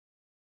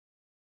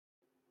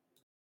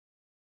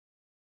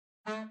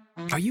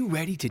Are you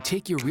ready to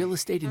take your real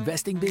estate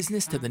investing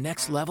business to the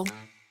next level?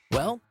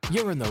 Well,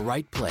 you're in the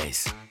right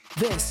place.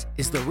 This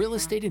is the Real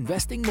Estate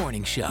Investing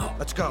Morning Show.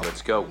 Let's go.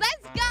 Let's go. Let's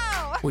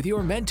go! With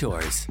your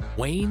mentors,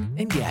 Wayne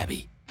and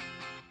Gabby.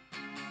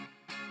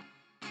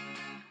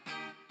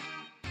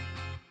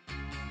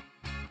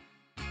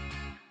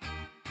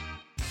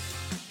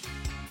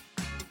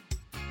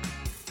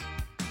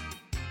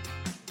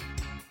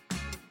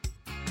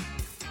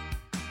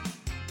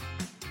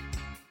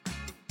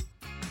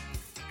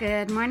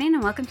 Good morning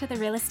and welcome to the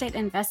Real Estate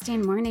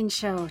Investing Morning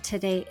Show.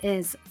 Today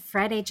is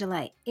Friday,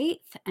 July 8th,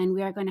 and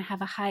we are going to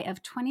have a high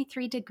of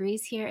 23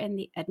 degrees here in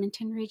the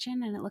Edmonton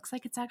region, and it looks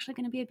like it's actually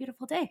going to be a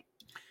beautiful day.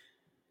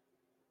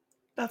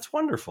 That's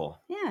wonderful.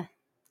 Yeah.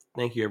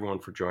 Thank you, everyone,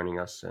 for joining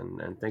us, and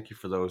thank you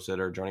for those that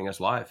are joining us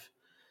live.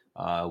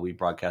 We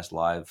broadcast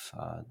live.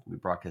 We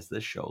broadcast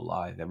this show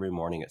live every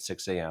morning at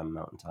 6 a.m.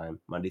 Mountain Time,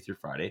 Monday through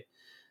Friday.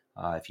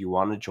 If you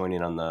want to join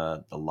in on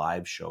the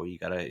live show, you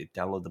got to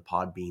download the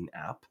Podbean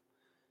app.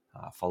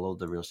 Follow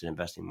the Real Estate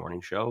Investing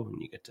Morning Show,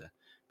 and you get to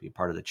be a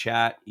part of the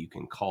chat. You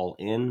can call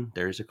in.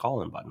 There's a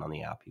call-in button on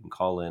the app. You can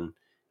call in,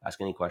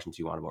 ask any questions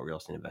you want about real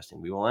estate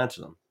investing. We will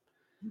answer them.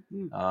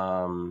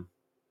 Mm-hmm.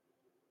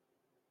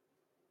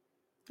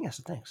 Yeah,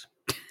 so thanks.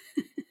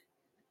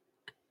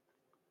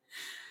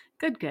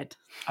 Good.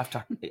 I've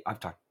talked,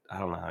 I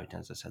don't know how many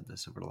times I said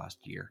this over the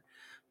last year,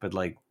 but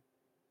like,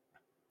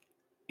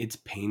 it's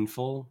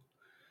painful.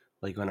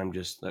 Like when I'm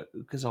just,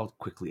 because I'll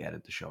quickly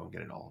edit the show and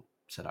get it all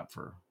set up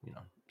for,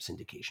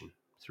 syndication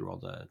through all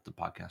the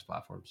podcast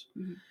platforms.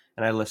 Mm-hmm.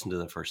 And I listen to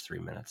the first 3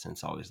 minutes and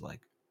it's always like,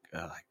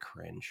 I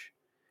cringe.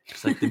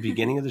 It's like the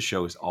beginning of the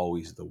show is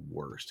always the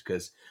worst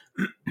because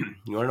you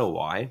want to know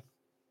why?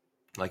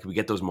 Like we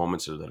get those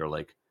moments that are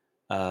like,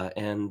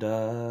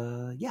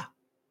 yeah.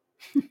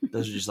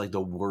 Those are just like the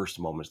worst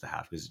moments to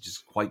have because it's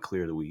just quite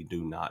clear that we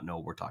do not know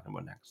what we're talking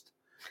about next.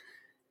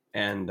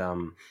 And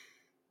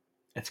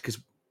it's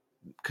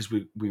because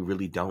we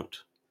really don't.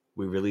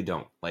 We really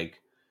don't. Like,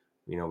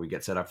 we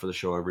get set up for the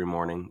show every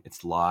morning.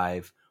 It's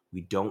live. We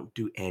don't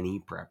do any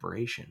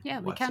preparation. Yeah,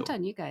 we count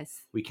on you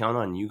guys. We count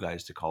on you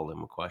guys to call in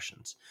with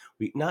questions.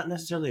 We not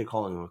necessarily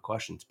calling in with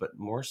questions, but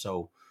more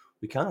so,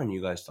 we count on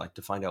you guys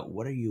to find out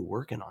what are you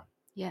working on.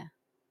 Yeah.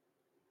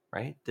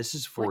 Right. This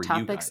is for what you guys.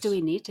 What topics do we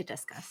need to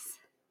discuss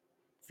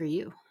for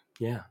you?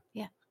 Yeah.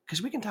 Yeah.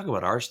 Because we can talk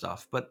about our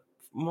stuff, but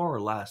more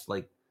or less,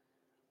 like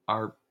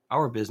our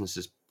business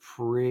is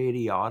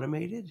pretty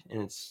automated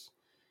and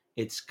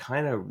it's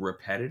kind of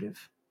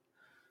repetitive.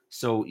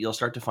 So you'll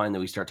start to find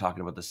that we start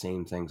talking about the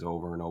same things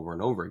over and over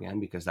and over again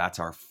because that's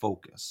our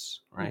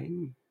focus, right?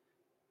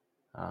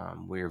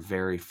 Mm-hmm. We're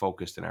very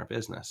focused in our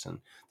business and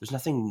there's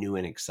nothing new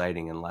and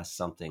exciting unless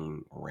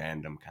something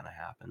random kind of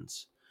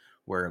happens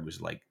where it was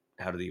like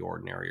out of the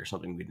ordinary or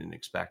something we didn't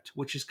expect,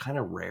 which is kind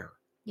of rare.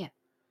 Yeah.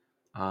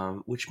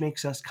 Which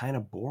makes us kind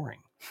of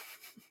boring.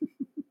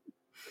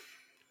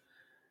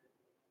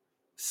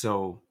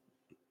 So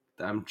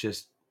I'm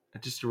just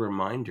a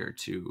reminder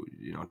to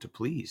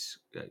please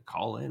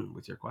call in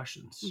with your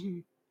questions.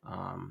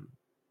 Mm-hmm.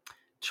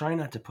 Try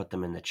not to put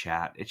them in the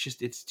chat.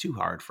 It's too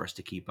hard for us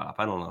to keep up.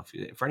 I don't know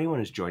if anyone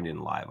has joined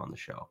in live on the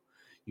show,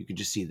 you could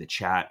just see the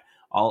chat.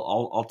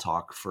 I'll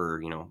talk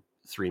for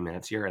 3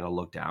 minutes here and I'll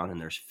look down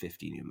and there's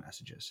 50 new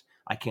messages.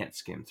 I can't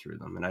skim through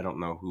them and I don't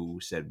know who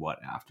said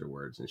what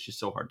afterwards. And it's just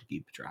so hard to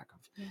keep track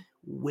of. Yeah.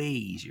 Way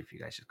easier if you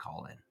guys just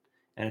call in.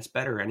 And it's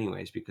better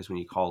anyways, because when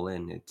you call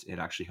in, it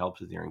actually helps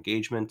with your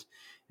engagement.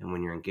 And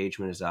when your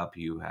engagement is up,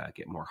 you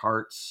get more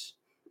hearts.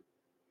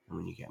 And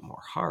when you get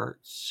more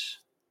hearts,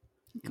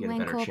 you get a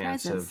better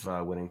chance of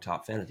winning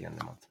top fan at the end of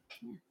the month.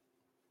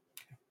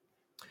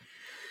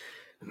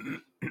 Yeah.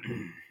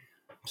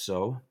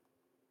 So,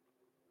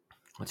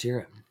 let's hear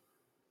it.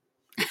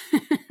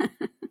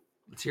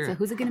 Let's hear it. So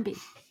who's it going to be?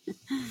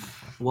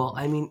 Well,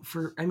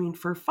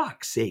 for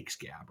fuck's sakes,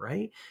 Gab,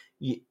 right?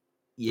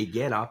 You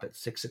get up at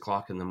 6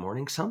 o'clock in the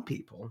morning. Some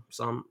people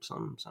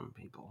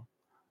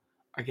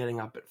are getting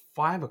up at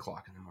 5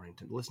 o'clock in the morning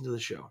to listen to the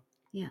show.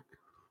 Yeah.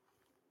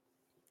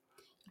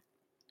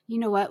 You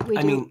know what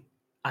I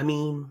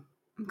mean.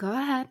 Go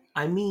ahead.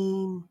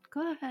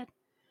 Go ahead.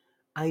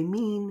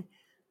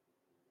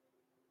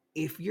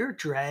 If you're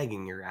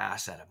dragging your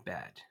ass out of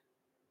bed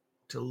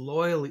to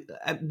loyally,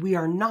 we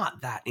are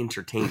not that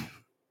entertaining.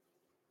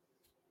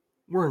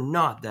 We're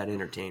not that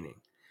entertaining.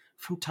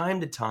 From time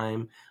to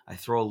time, I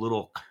throw a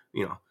little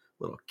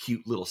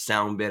cute little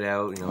sound bit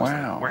out.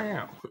 Wow. Like,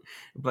 wow.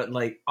 But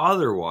like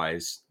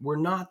otherwise, we're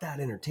not that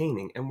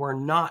entertaining and we're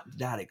not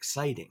that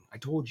exciting. I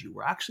told you,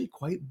 we're actually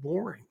quite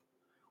boring.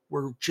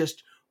 We're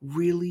just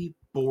really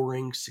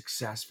boring,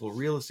 successful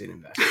real estate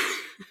investors.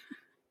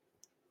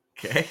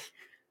 Okay?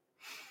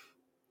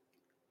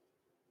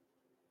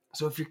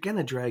 So if you're going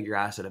to drag your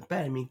ass out of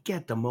bed,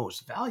 get the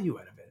most value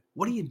out of it.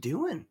 What are you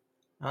doing?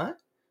 Huh?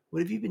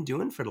 What have you been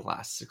doing for the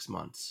last 6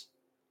 months?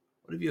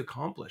 What have you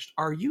accomplished?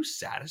 Are you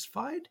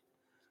satisfied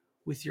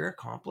with your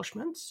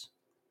accomplishments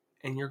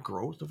and your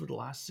growth over the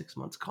last 6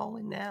 months? Call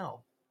in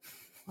now.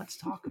 Let's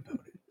talk about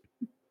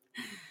it.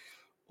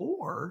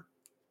 Or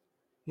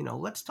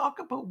let's talk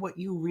about what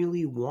you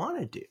really want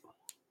to do.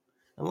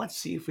 And let's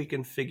see if we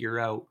can figure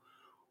out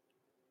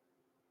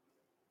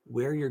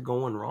where you're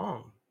going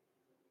wrong,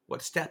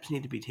 what steps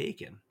need to be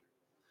taken.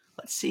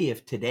 Let's see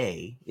if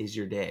today is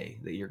your day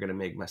that you're going to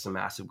make some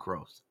massive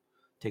growth,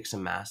 take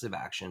some massive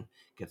action,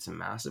 get some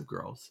massive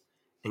growth,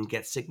 and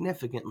get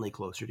significantly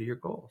closer to your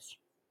goals.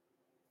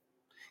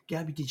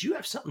 Gabby, did you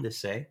have something to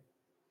say?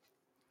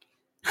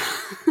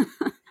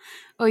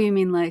 Oh, you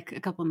mean like a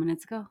couple of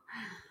minutes ago?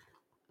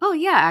 Oh,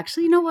 yeah.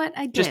 Actually, you know what?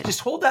 I did.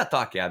 Just hold that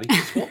thought, Gabby.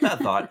 Just hold that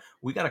thought.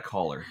 We got a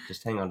caller.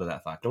 Just hang on to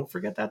that thought. Don't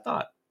forget that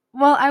thought.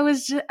 Well, I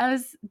was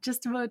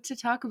just about to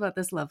talk about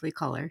this lovely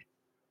caller.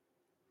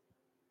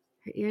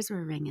 Her ears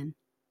were ringing.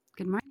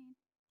 Good morning.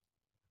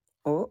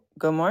 Oh,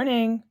 good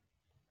morning.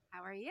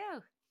 How are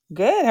you?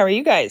 Good. How are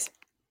you guys?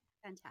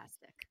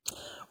 Fantastic.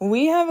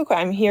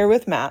 I'm here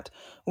with Matt.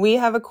 We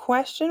have a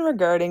question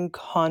regarding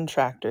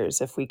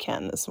contractors, if we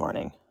can, this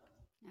morning.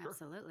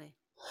 Absolutely.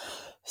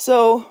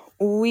 So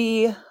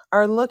we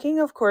are looking,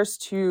 of course,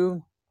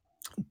 to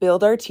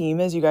build our team,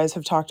 as you guys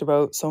have talked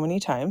about so many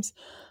times.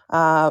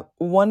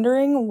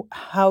 Wondering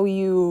how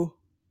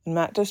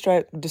Matt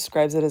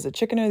describes it as a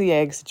chicken or the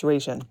egg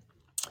situation.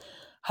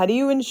 How do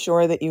you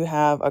ensure that you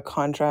have a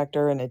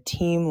contractor and a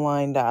team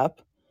lined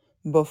up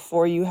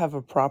before you have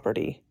a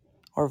property,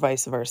 or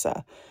vice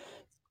versa?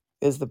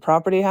 Does the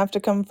property have to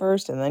come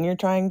first and then you're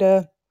trying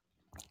to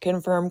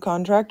confirm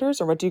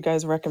contractors, or what do you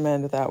guys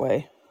recommend that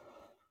way?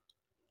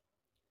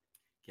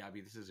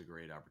 Gabby, this is a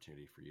great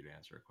opportunity for you to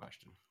answer a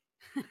question.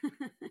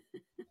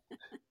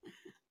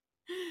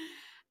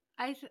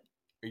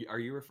 Are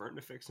you referring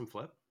to fix and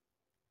flip?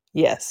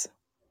 Yes.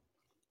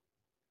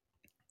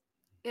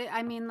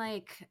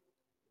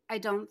 I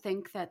don't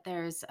think that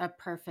there's a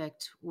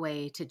perfect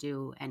way to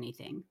do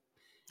anything.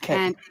 Okay.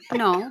 And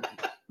no,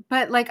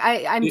 but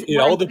it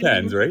all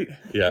depends, right?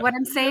 Yeah. What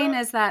I'm saying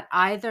is that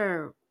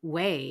either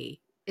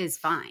way is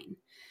fine.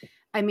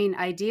 I mean,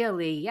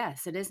 ideally,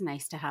 yes, it is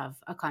nice to have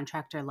a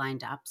contractor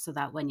lined up so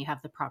that when you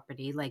have the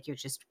property, like, you're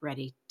just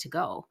ready to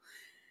go.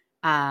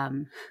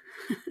 Sorry.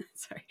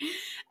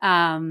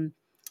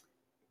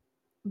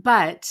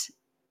 But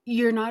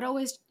your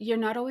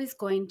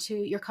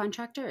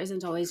contractor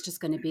isn't always just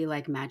going to be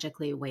like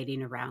magically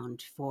waiting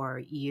around for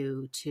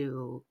you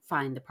to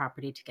find the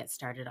property to get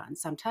started on.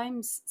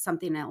 Sometimes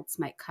something else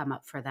might come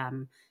up for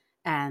them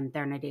and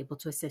they're not able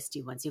to assist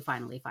you once you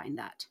finally find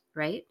that,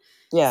 right?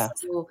 Yeah.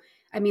 So,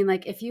 I mean,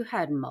 like, if you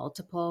had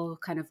multiple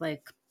kind of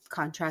like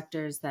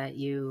contractors that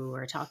you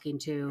were talking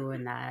to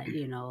and that,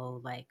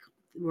 like,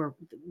 we're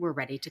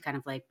ready to kind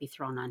of like be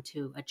thrown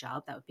onto a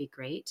job, that would be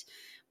great.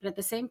 But at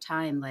the same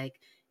time, like,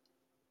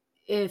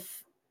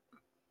 if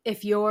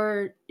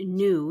you're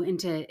new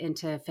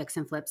into fix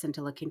and flips,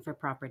 into looking for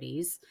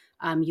properties,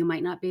 you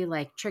might not be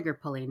like trigger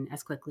pulling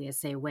as quickly as,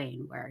 say,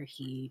 Wayne, where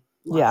he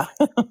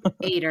lost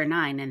 8 or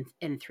 9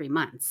 in 3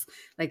 months.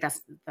 Like,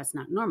 that's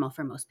not normal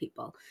for most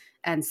people.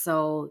 And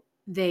so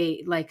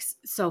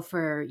so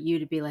for you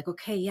to be like,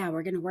 okay, yeah,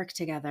 we're going to work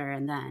together,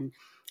 and then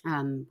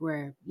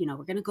we're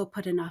going to go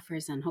put in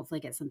offers and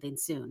hopefully get something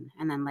soon.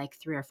 And then like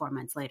 3 or 4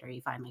 months later,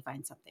 you finally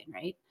find something,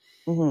 right?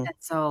 Mm-hmm. And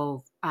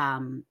so,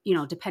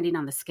 depending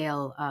on the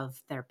scale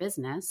of their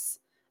business,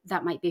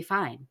 that might be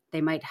fine.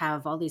 They might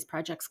have all these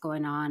projects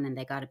going on and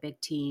they got a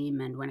big team,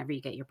 and whenever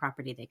you get your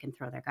property, they can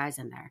throw their guys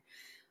in there.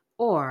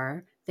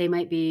 Or they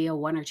might be a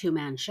 1 or 2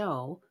 man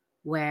show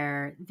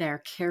where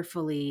they're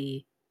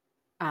carefully,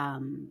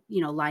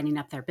 lining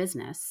up their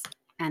business,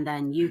 and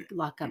then you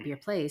lock up your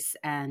place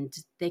and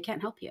they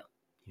can't help you.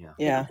 Yeah.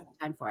 They don't have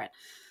time for it.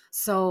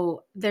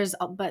 So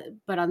but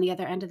on the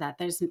other end of that,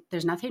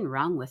 there's nothing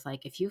wrong with,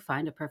 like, if you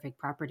find a perfect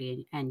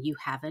property and you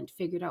haven't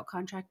figured out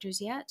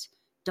contractors yet,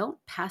 don't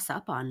pass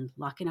up on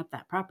locking up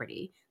that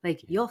property.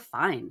 Like, you'll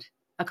find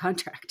a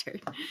contractor.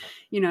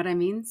 You know what I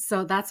mean?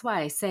 So that's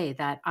why I say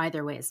that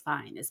either way is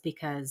fine, is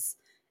because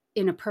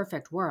in a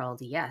perfect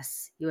world,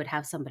 yes, you would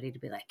have somebody to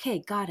be like, "Hey,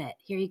 got it.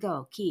 Here you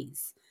go,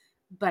 keys."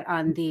 But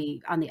on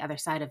the other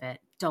side of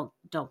it, don't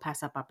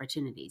pass up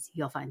opportunities.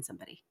 You'll find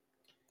somebody.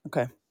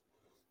 Okay.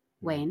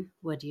 Wayne,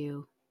 would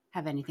you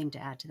have anything to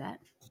add to that?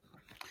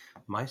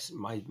 My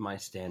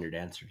standard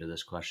answer to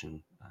this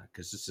question,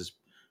 because this is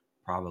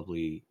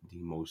probably the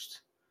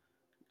most,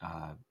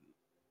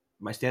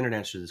 my standard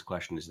answer to this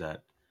question is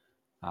that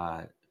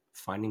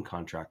finding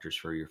contractors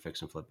for your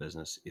fix and flip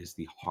business is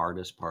the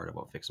hardest part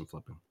about fix and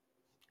flipping.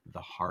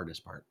 The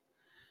hardest part,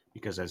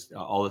 because as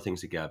all the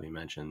things that Gabby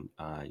mentioned,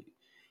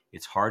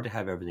 it's hard to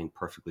have everything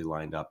perfectly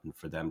lined up and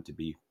for them to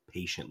be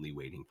patiently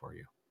waiting for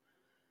you.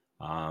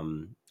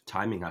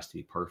 Timing has to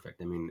be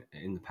perfect. I mean,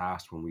 in the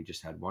past, when we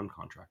just had one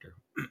contractor,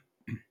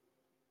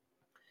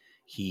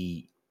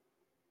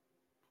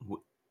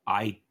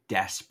 I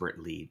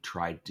desperately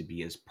tried to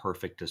be as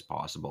perfect as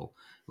possible,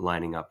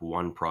 lining up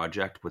one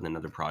project with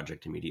another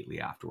project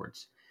immediately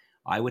afterwards.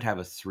 I would have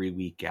a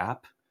 3-week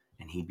gap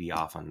and he'd be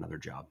off on another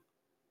job.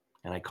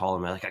 And I'd call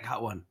him, I'm like, I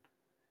got one. And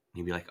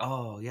he'd be like,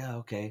 oh yeah,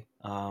 okay.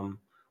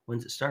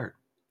 When's it start?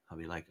 I'll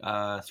be like,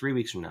 3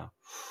 weeks from now.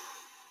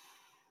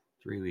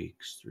 3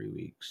 weeks. 3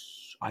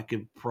 weeks. I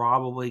could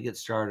probably get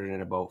started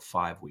in about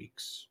 5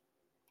 weeks.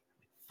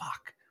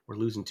 Fuck, we're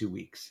losing 2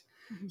 weeks.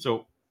 Mm-hmm.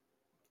 So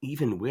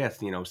even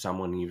with,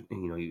 someone, you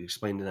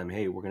explain to them,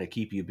 hey, we're going to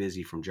keep you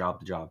busy from job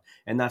to job.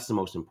 And that's the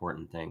most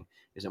important thing,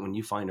 is that when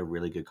you find a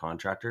really good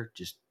contractor,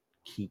 just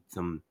keep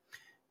them,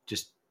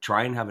 just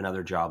try and have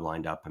another job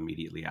lined up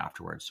immediately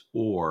afterwards.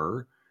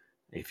 Or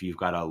if you've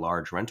got a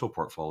large rental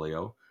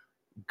portfolio,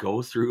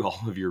 go through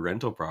all of your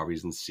rental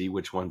properties and see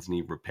which ones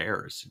need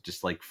repairs.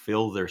 Just like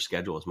fill their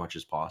schedule as much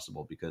as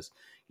possible, because,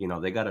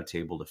 they got a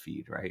table to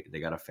feed, right? They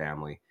got a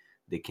family.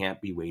 They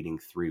can't be waiting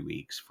 3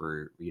 weeks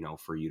for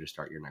you to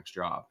start your next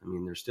job. I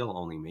mean, they're still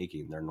only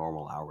making their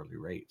normal hourly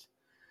rate.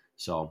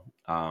 So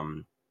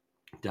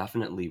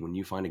definitely when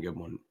you find a good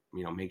one,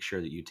 make sure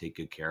that you take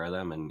good care of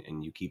them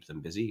and you keep them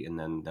busy, and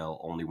then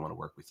they'll only want to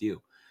work with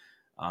you.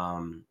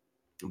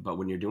 But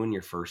when you're doing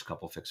your first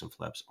couple fix and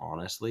flips,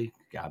 honestly,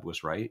 Gab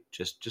was right.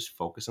 Just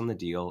focus on the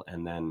deal,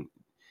 and then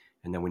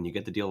when you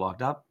get the deal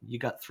locked up, you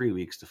got 3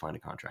 weeks to find a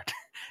contractor,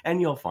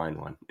 and you'll find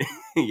one.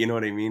 You know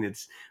what I mean?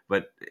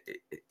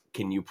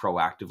 Can you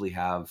proactively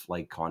have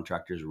like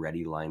contractors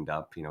ready, lined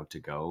up, to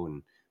go,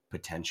 and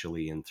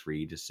potentially in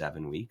 3 to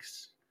 7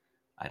 weeks?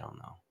 I don't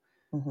know.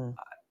 Mm-hmm.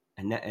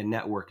 And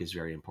network is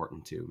very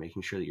important too.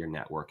 Making sure that you're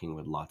networking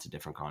with lots of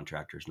different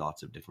contractors,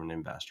 lots of different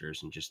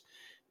investors, and just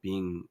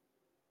being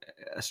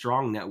a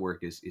strong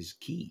network is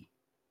key.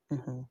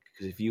 Mm-hmm.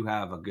 Because if you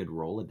have a good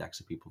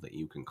Rolodex of people that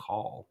you can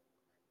call,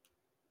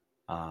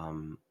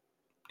 and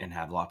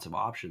have lots of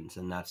options,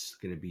 and that's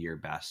going to be your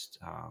best.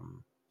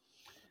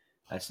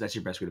 That's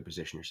your best way to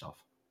position yourself.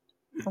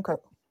 Okay.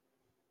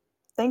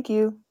 Thank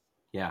you.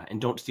 Yeah, and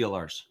don't steal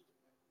ours.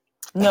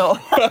 No,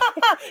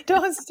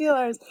 don't steal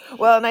ours.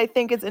 Well, and I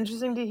think it's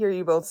interesting to hear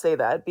you both say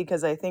that,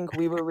 because I think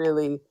we were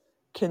really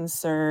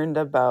concerned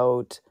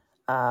about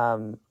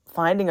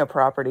finding a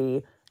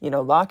property,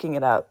 locking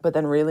it up, but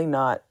then really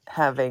not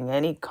having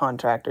any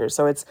contractors.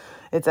 So it's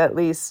at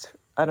least,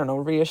 I don't know,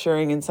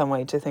 reassuring in some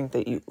way to think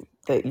that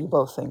you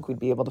both think we'd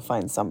be able to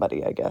find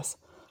somebody, I guess.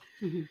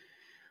 Mm-hmm.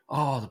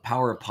 Oh, the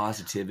power of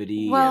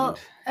positivity. Well,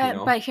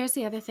 but here's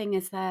the other thing,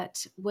 is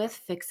that with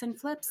fix and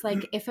flips,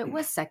 like if it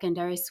was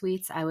secondary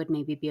suites, I would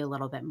maybe be a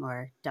little bit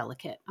more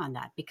delicate on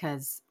that,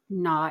 because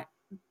there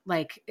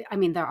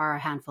are a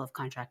handful of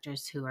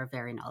contractors who are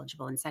very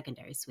knowledgeable in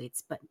secondary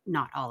suites, but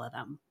not all of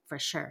them for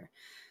sure.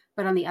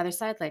 But on the other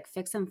side, like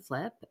fix and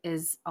flip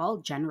is all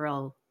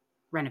general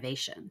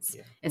renovations.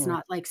 Yeah. It's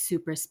not like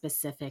super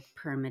specific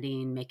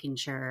permitting, making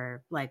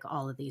sure like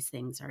all of these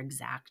things are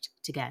exact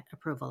to get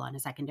approval on a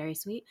secondary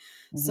suite.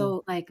 Mm-hmm.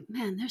 So like,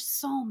 man, there's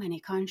so many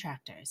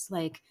contractors.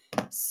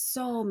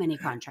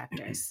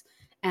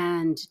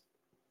 And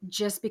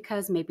just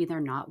because maybe they're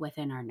not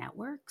within our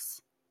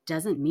networks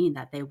doesn't mean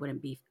that they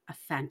wouldn't be a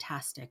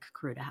fantastic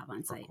crew to have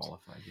on site.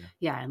 Qualified,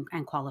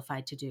 and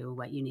qualified to do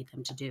what you need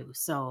them to do.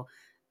 So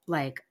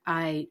like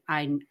I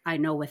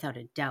know without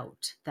a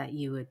doubt that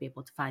you would be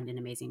able to find an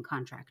amazing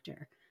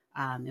contractor.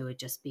 It would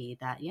just be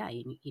that,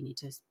 you need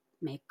to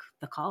make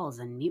the calls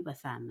and meet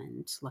with them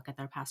and look at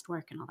their past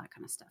work and all that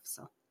kind of stuff.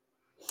 So,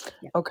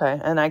 yeah. Okay.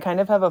 And I kind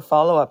of have a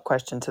follow-up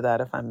question to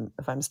that, if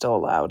I'm still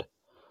allowed.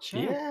 Sure.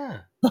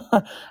 Yeah.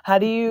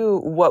 Do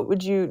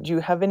you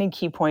have any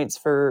key points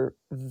for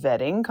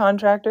vetting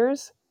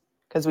contractors?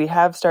 Because we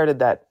have started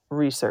that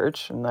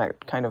research and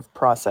that kind of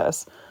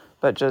process,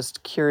 but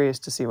just curious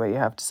to see what you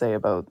have to say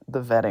about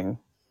the vetting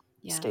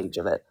stage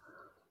of it.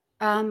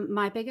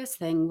 My biggest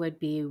thing would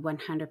be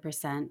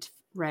 100%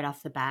 right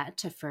off the bat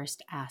to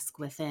first ask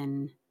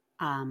within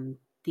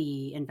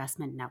the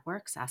investment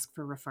networks, ask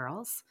for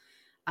referrals.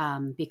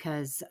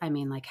 Because I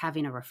mean, like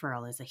having a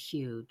referral is a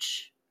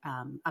huge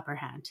upper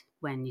hand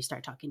when you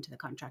start talking to the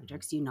contractor,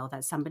 because you know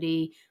that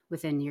somebody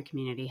within your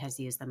community has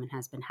used them and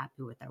has been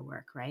happy with their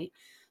work, right?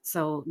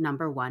 So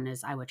number one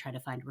is I would try to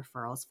find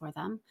referrals for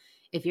them.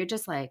 If you're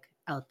just like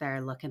out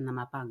there looking them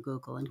up on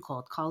Google and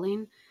cold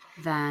calling,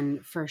 then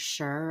for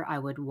sure I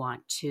would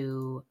want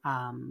to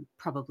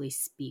probably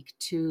speak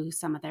to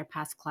some of their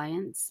past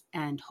clients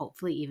and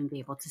hopefully even be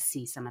able to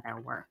see some of their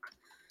work.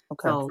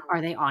 Okay. So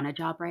are they on a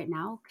job right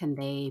now? Can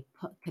they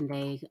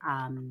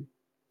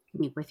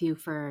meet with you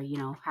for,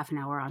 half an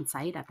hour on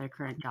site at their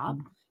current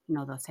job?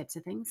 Those types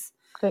of things.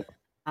 Okay.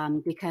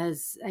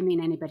 Because I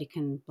mean, anybody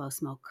can blow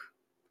smoke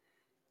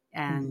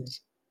and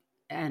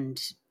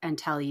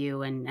tell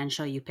you and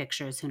show you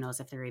pictures. Who knows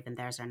if they're even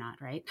theirs or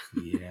not, right?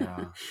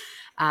 Yeah.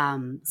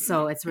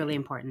 So it's really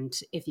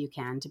important, if you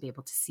can, to be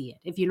able to see it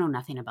if you know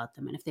nothing about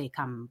them, and if they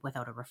come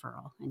without a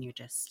referral and you're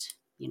just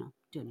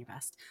doing your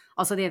best.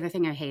 Also, the other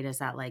thing I hate is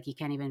that like you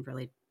can't even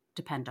really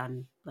depend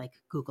on like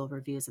Google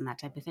reviews and that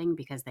type of thing,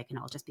 because they can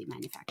all just be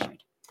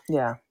manufactured.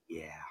 Yeah.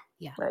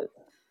 Right.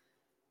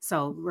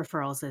 So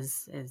referrals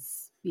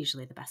is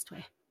usually the best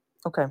way.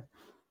 Okay.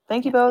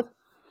 Thank you both.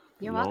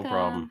 You're welcome.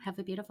 Problem. Have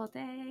a beautiful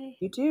day.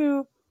 You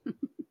too.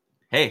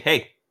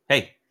 Hey.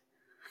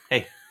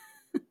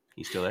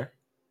 You still there?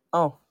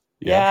 Oh,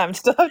 yeah. I'm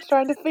still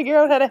trying to figure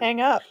out how to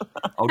hang up.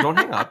 Oh, don't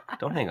hang up.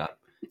 Don't hang up.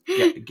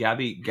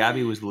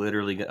 Gabby was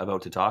literally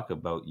about to talk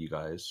about you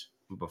guys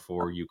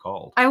before you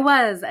called. I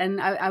was,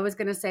 and I was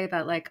going to say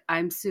that, like,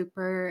 I'm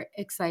super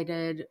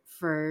excited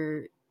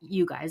for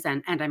you guys,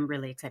 and I'm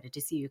really excited to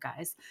see you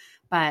guys.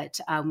 But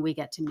we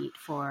get to meet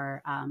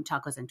for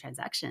tacos and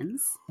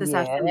transactions this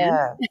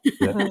afternoon.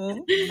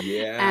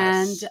 Yeah.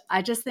 And Yes.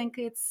 I just think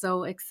it's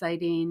so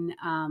exciting.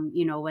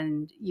 You know,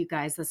 when you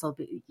guys, this will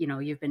be, you know,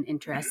 you've been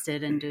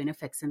interested in doing a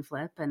fix and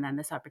flip, and then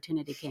this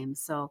opportunity came.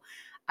 So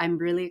I'm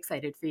really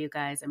excited for you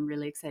guys. I'm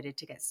really excited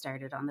to get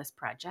started on this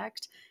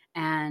project.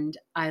 And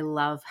I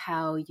love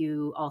how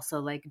you also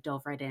like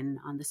dove right in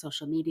on the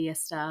social media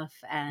stuff.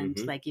 And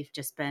like, you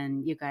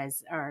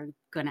guys are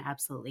going to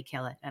absolutely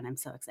kill it. And I'm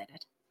so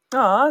excited.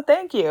 Oh,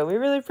 thank you. We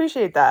really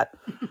appreciate that.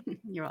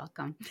 You're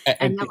welcome.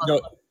 And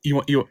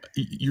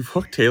you've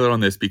hooked Taylor on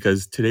this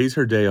because today's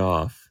her day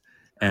off.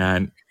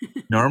 And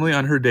normally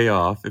on her day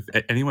off, if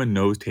anyone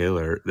knows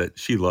Taylor, that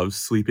she loves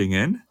sleeping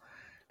in.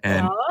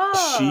 And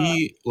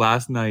she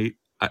last night,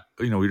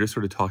 we were just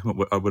sort of talking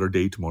about our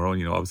day tomorrow,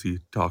 and obviously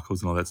tacos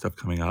and all that stuff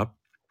coming up.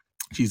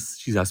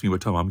 She's asking me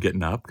what time I'm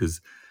getting up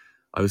because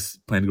I was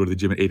planning to go to the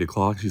gym at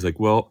 8:00. She's like,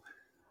 "Well,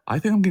 I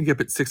think I'm gonna get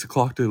up at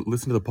 6:00 to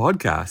listen to the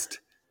podcast."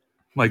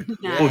 I'm like,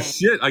 "Oh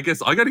shit! I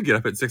guess I got to get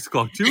up at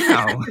 6:00 too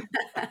now."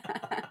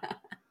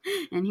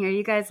 And here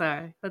you guys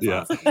are. That's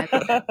awesome.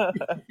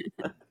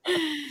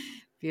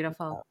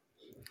 Beautiful.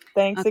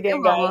 Thanks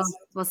again, guys.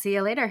 We'll see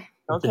you later.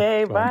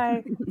 Okay,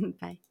 bye.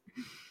 Bye.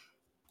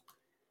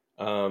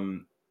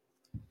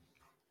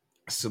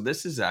 So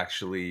this is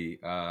actually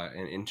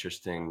an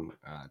interesting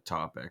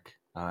topic,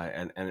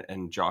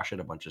 and Josh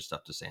had a bunch of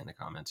stuff to say in the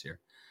comments here,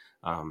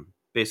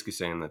 basically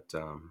saying that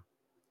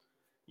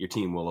your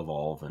team will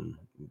evolve, and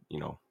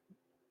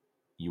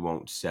you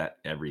won't set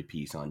every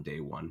piece on day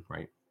one,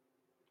 right?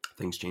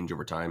 Things change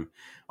over time.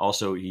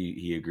 Also,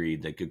 he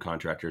agreed that good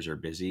contractors are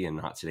busy and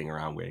not sitting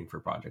around waiting for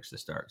projects to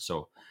start.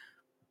 So,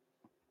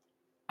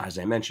 as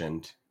I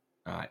mentioned,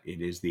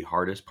 it is the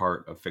hardest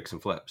part of fix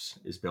and flips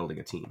is building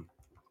a team,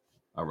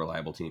 a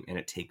reliable team, and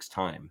it takes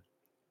time.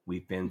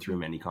 We've been through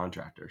many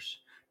contractors.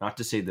 Not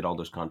to say that all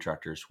those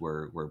contractors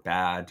were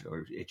bad,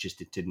 or it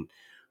didn't,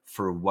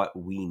 for what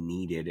we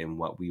needed and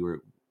what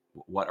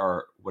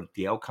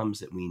the outcomes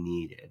that we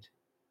needed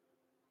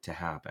to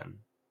happen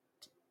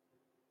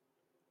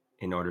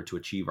in order to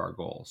achieve our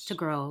goals, to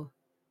grow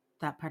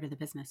that part of the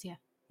business. Yeah.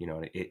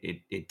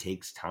 It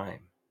takes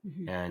time,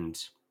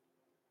 and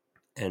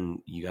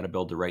you got to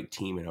build the right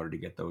team in order to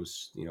get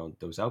those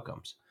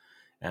outcomes.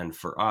 And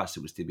for us,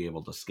 it was to be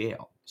able to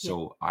scale.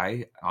 So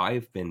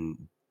I've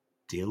been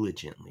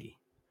diligently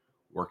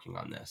working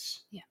on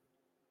this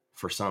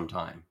for some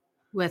time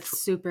with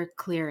super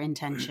clear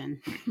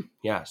intention.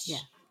 Yes. Yeah.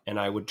 And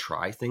I would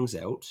try things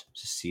out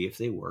to see if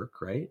they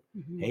work, right?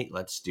 Hey,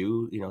 let's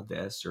do,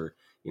 this, or,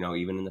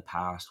 even in the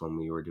past when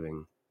we were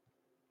doing,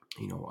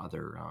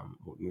 other,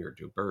 when we were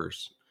doing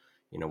bursts,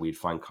 we'd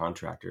find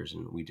contractors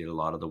and we did a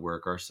lot of the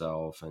work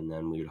ourselves, and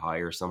then we'd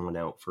hire someone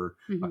out for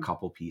a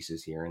couple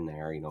pieces here and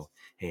there.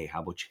 Hey,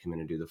 how about you come in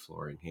and do the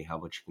flooring? Hey, how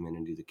about you come in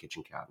and do the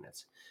kitchen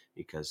cabinets,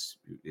 because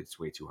it's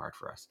way too hard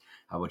for us.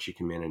 How about you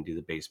come in and do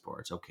the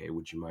baseboards? Okay,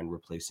 would you mind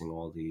replacing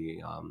all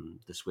the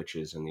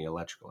switches and the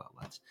electrical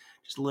outlets?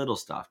 Just little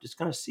stuff, just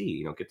kind of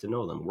see, get to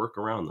know them, work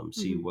around them,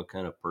 see what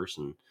kind of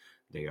person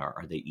they are.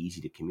 Are they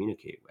easy to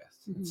communicate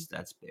with?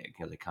 That's big.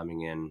 Are they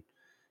coming in,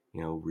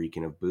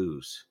 reeking of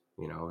booze?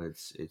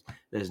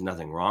 There's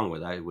nothing wrong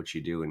with that. What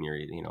you do in your,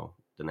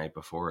 the night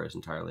before is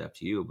entirely up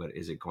to you, but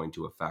is it going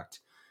to affect,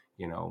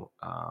 your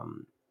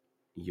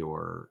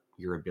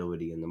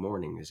ability in the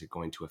morning? Is it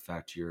going to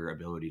affect your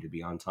ability to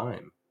be on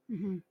time?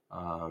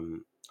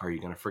 Are you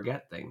going to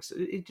forget things?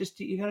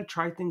 You got to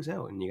try things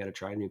out, and you got to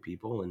try new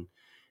people.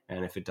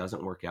 And if it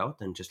doesn't work out,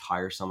 then just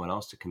hire someone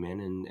else to come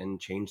in and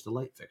change the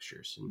light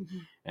fixtures.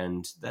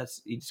 And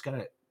that's, you just got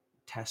to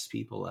test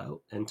people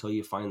out until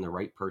you find the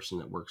right person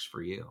that works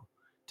for you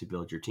to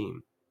build your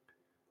team.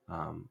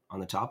 On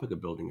the topic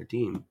of building your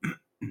team,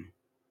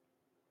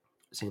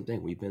 same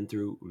thing. We've been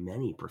through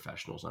many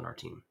professionals on our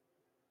team.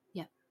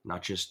 Yeah.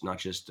 Not just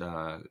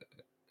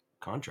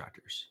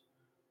contractors,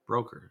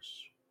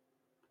 brokers,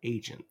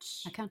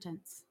 agents,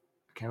 accountants,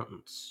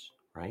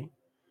 right?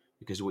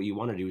 Because what you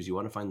want to do is you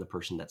want to find the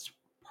person that's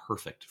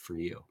perfect for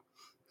you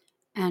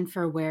and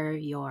for where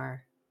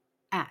you're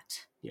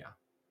at. Yeah.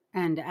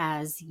 And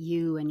as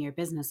you and your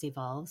business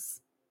evolves,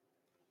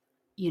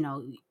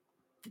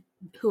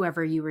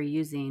 whoever you were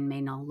using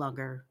may no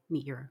longer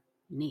meet your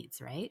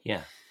needs, right?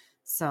 Yeah.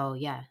 So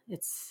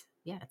it's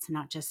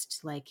not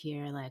just like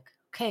you're like,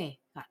 okay,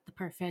 got the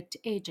perfect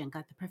agent,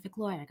 got the perfect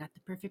lawyer, got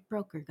the perfect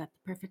broker, got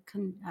the perfect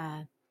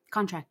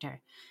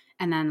contractor,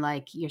 and then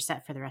like you're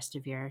set for the rest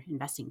of your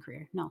investing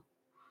career. No,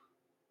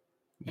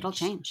 it'll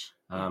change.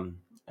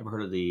 Ever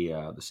heard of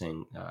the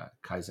saying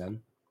Kaizen?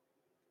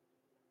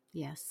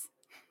 Yes.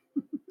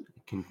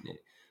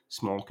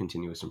 Small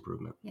continuous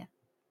improvement. Yeah.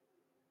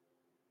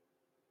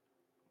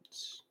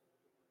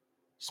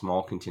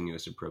 Small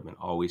continuous improvement,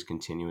 always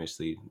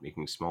continuously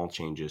making small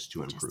changes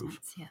to improve.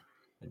 Yeah.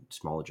 And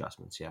small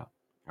adjustments. Yeah,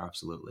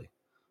 absolutely.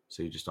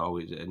 So you just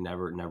always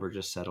never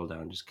just settle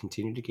down. Just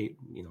continue to keep,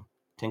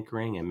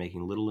 tinkering and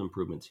making little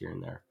improvements here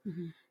and there.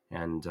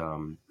 And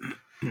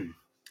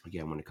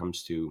again, when it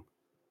comes to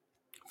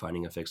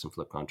finding a fix and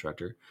flip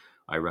contractor,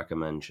 I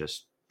recommend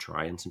just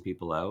trying some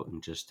people out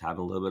and just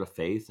having a little bit of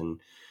faith. And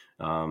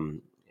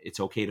it's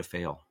okay to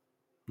fail.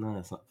 No,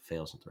 that's not,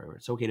 fail's not the right word.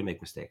 It's okay to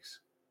make mistakes.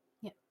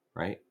 Yeah.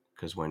 Right?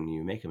 Because when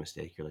you make a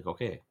mistake, you're like,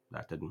 okay,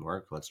 that didn't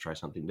work. Let's try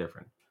something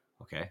different.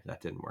 Okay,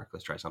 that didn't work.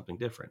 Let's try something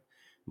different.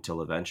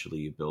 Until eventually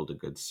you build a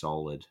good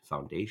solid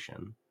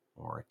foundation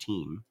or a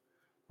team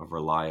of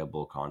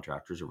reliable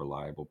contractors or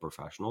reliable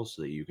professionals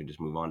so that you can just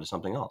move on to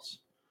something else.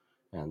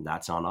 And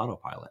that's on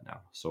autopilot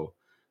now. So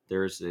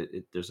there's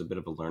a bit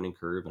of a learning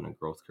curve and a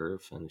growth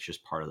curve, and it's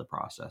just part of the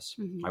process.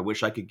 I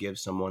wish I could give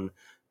someone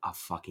a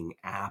fucking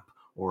app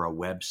or a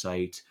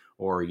website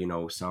or,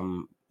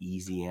 some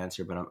easy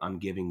answer, but I'm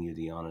giving you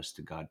the honest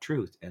to God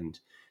truth. And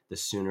the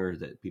sooner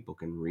that people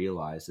can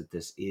realize that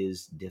this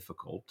is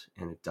difficult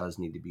and it does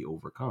need to be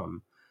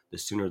overcome, the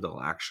sooner they'll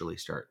actually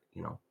start,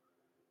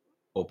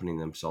 opening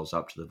themselves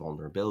up to the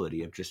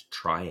vulnerability of just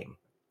trying.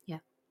 Yeah.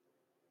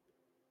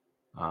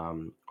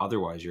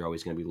 Otherwise, you're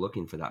always going to be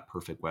looking for that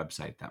perfect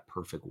website, that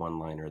perfect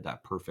one-liner,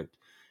 that perfect,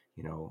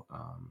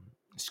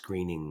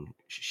 screening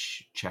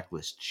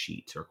checklist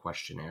sheet or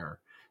questionnaire.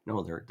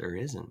 No, there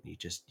isn't. You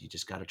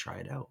just got to try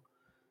it out,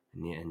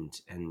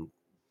 and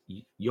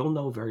you'll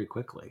know very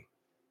quickly.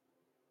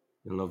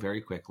 You'll know very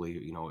quickly,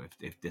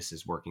 if this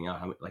is working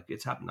out. Like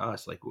it's happened to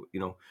us. Like,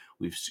 we'll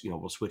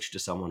switch to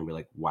someone and be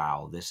like,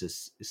 wow, this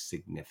is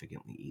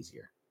significantly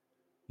easier.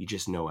 You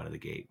just know out of the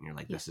gate, and you're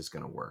like, this is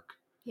going to work.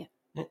 Yeah.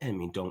 I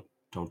mean, don't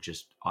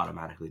just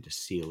automatically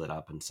just seal it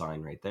up and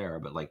sign right there,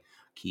 but like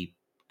keep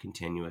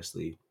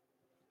continuously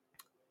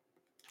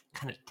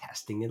kind of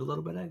testing it a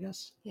little bit, I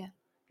guess. Yeah.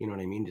 You know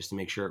what I mean? Just to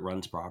make sure it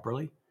runs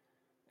properly.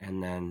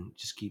 And then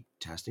just keep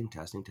testing,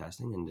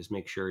 and just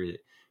make sure that,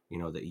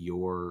 that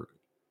your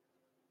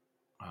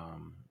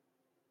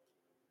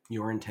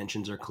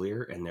intentions are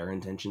clear and their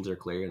intentions are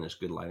clear, and there's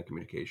good line of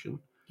communication.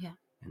 Yeah.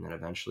 And then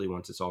eventually,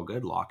 once it's all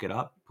good, lock it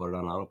up, put it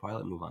on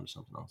autopilot, and move on to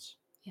something else.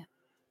 Yeah.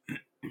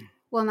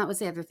 Well, and that was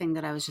the other thing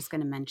that I was just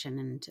going to mention.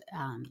 And,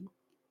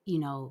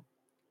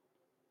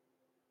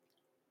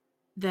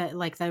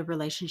 the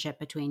relationship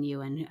between you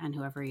and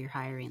whoever you're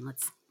hiring,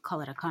 let's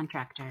call it a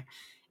contractor,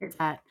 is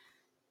that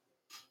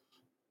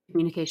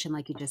communication,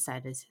 like you just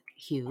said, is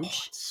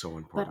huge. It's so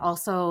important. But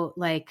also,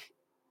 like,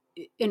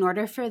 in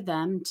order for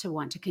them to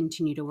want to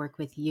continue to work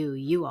with you,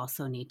 you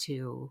also need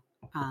to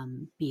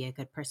be a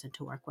good person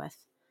to work with.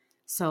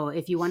 So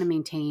if you want to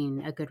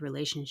maintain a good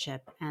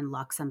relationship and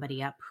lock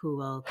somebody up who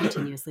will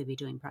continuously be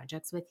doing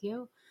projects with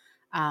you,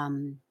 there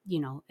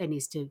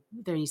needs to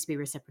be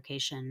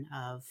reciprocation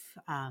of,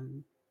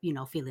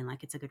 feeling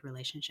like it's a good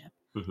relationship.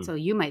 So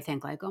you might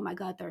think like, oh my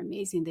God, they're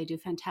amazing. They do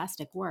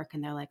fantastic work.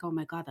 And they're like, oh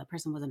my God, that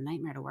person was a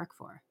nightmare to work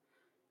for.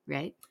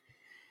 Right?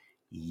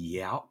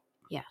 Yeah.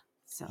 Yeah.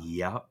 So.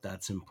 Yeah,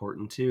 that's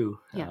important too.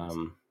 Yeah.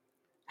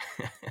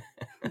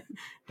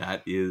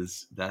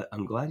 That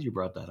I'm glad you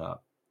brought that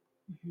up.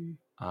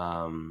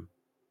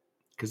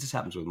 Because this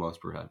happens with most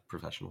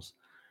professionals.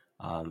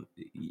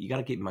 You got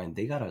to keep in mind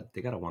they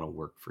gotta want to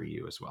work for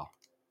you as well.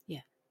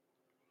 Yeah.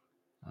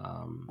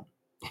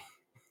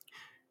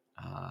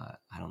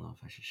 I don't know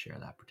if I should share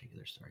that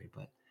particular story,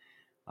 but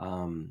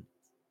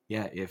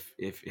yeah, if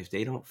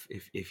they don't,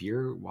 if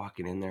you're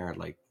walking in there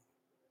like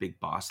big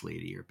boss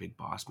lady or big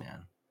boss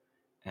man,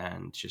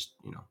 and just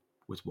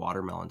with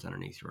watermelons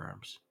underneath your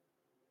arms.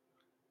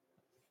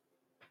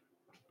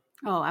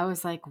 Oh, I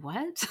was like,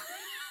 what?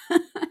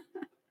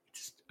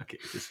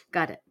 Just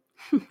got it.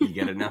 You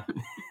get it now?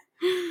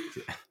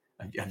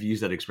 I've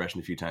used that expression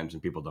a few times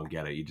and people don't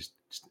get it. You just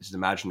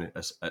imagine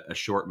a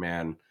short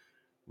man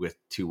with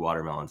two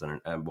watermelons and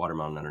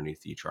watermelon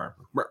underneath each arm.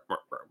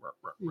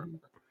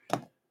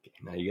 Okay,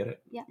 now you get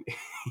it? Yeah. You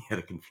had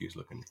a confused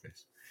look on your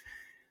face.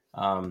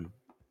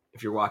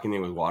 If you're walking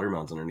in with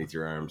watermelons underneath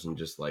your arms and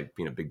just like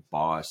being a big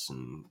boss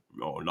and,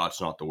 oh, that's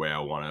not the way I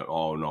want it.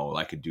 Oh no,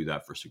 I could do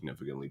that for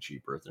significantly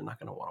cheaper. They're not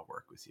going to want to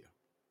work with you.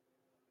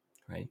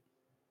 Right?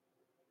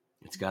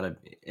 It's got to,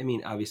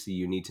 obviously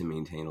you need to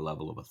maintain a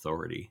level of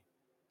authority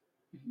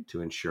to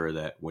ensure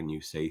that when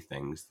you say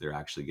things, they're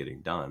actually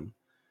getting done.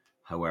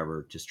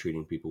 However, just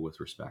treating people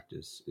with respect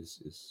is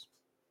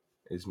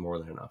more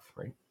than enough,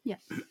 right? Yeah.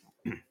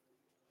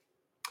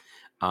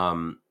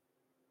 Kind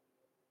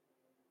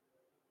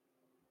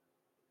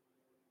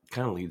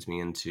of leads me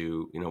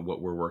into,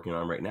 what we're working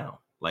on right now.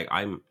 Like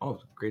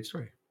great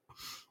story.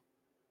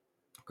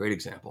 Great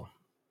example.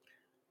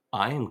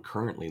 I am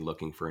currently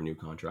looking for a new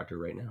contractor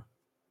right now.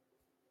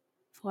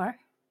 For?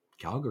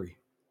 Calgary.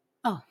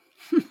 Oh.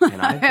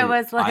 And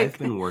I've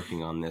been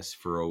working on this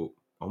for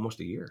almost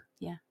a year.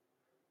 Yeah.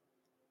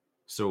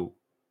 So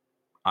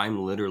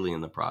I'm literally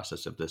in the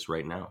process of this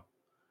right now.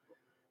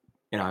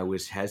 And I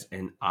was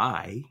hesitant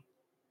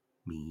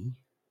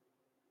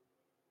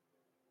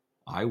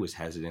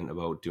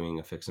about doing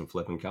a fix and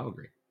flip in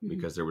Calgary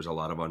because there was a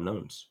lot of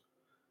unknowns.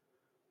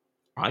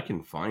 I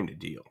can find a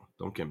deal.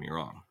 Don't get me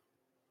wrong.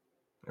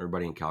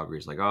 Everybody in Calgary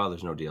is like, oh,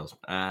 there's no deals.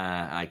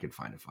 I could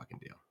find a fucking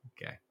deal.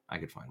 Okay, I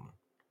could find one.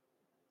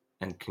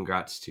 And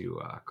congrats to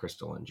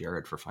Crystal and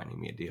Jared for finding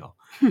me a deal.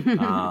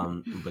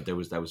 But that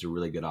was a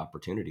really good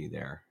opportunity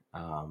there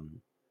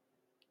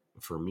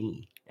for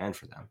me and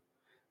for them.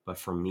 But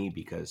for me,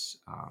 because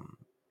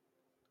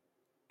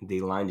they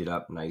lined it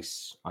up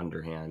nice,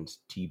 underhand,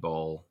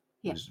 T-ball.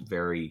 It was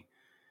very,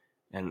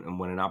 and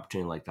when an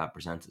opportunity like that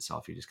presents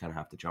itself, you just kind of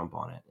have to jump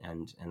on it.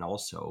 And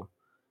also,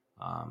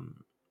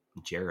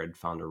 Jared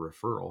found a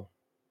referral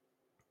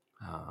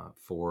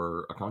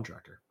for a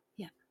contractor.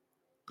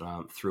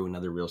 Through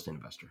another real estate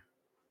investor.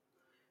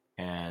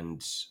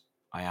 And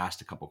I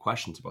asked a couple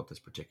questions about this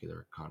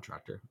particular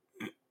contractor.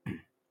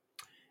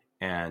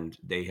 And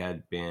they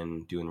had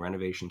been doing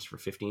renovations for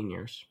 15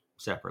 years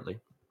separately.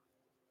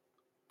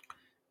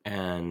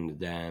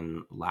 And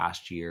then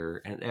last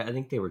year, and I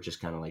think they were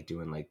just kind of like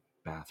doing like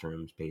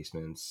bathrooms,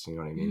 basements, you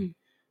know what I mean?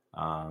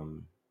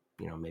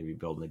 Maybe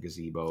building a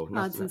gazebo.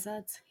 Odds and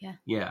sods, yeah.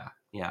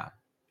 Yeah.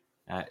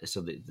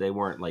 So they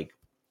weren't like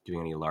doing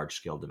any large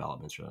scale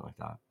developments or anything like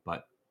that.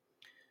 But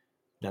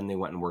then they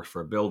went and worked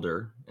for a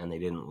builder, and they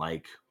didn't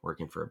like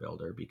working for a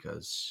builder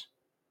because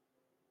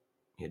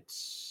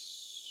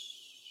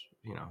it's,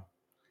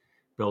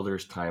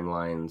 builders'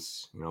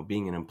 timelines,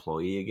 being an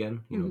employee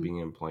again, being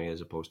an employee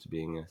as opposed to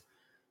being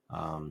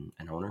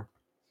an owner.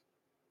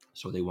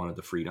 So they wanted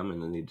the freedom,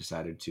 and then they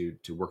decided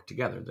to work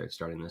together. They're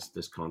starting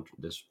this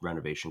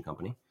renovation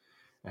company,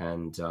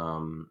 and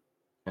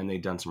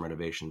they'd done some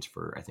renovations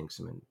for, I think,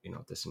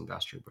 this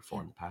investor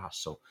before in the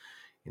past. So,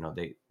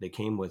 they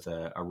came with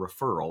a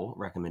referral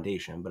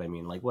recommendation, but I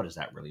mean, like, what does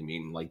that really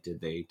mean? Like,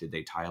 did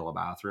they tile a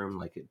bathroom?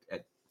 Like,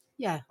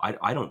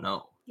 I don't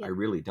know. Yeah. I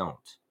really don't.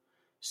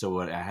 So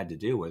what I had to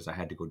do was I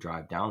had to go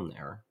drive down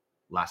there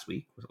last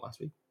week. Was it last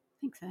week? I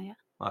think so, yeah.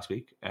 Last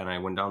week. And I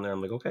went down there.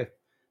 I'm like, okay,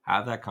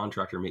 have that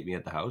contractor meet me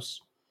at the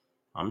house.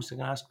 I'm just going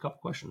to ask a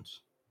couple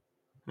questions.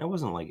 And it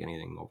wasn't like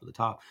anything over the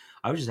top.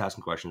 I was just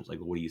asking questions like,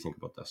 what do you think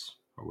about this?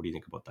 Or what do you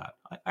think about that?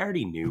 I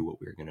already knew what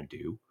we were going to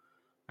do.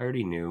 I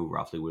already knew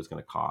roughly what it was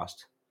going to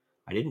cost.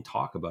 I didn't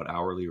talk about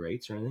hourly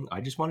rates or anything.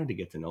 I just wanted to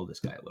get to know this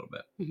guy a little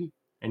bit. Mm-hmm.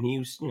 And he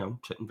was,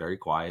 sitting very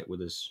quiet with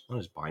not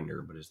his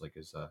binder, but his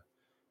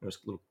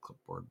little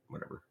clipboard,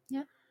 whatever.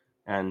 Yeah.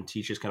 And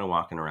he's just kind of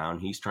walking around.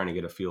 He's trying to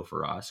get a feel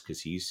for us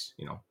because he's,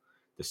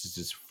 this is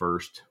his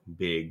first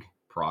big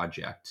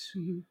project,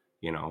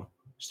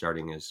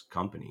 starting his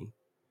company.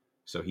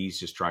 So he's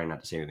just trying not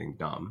to say anything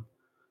dumb,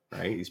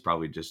 right? He's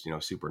probably just,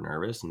 super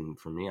nervous. And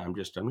for me, I'm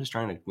just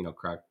trying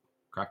to,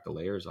 crack the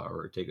layers off,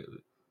 or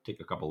take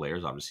a couple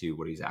layers off to see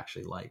what he's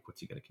actually like.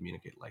 What's he going to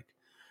communicate like?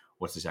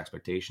 What's his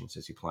expectations?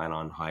 Does he plan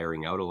on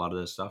hiring out a lot of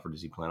this stuff, or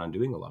does he plan on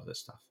doing a lot of this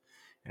stuff?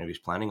 And if he's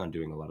planning on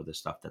doing a lot of this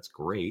stuff, that's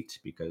great,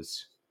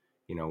 because,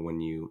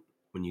 when you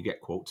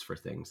get quotes for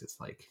things, it's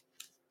like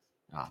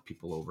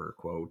people over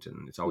quote,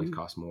 and it's always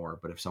cost more.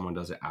 But if someone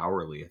does it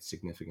hourly, it's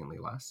significantly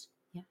less.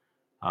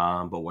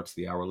 But what's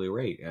the hourly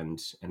rate? And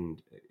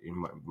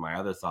my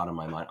other thought in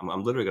my mind,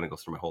 I'm literally going to go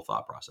through my whole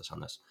thought process on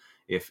this.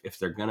 If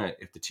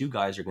the two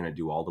guys are going to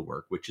do all the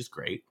work, which is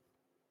great,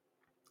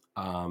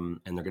 and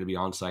they're going to be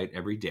on site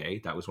every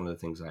day. That was one of the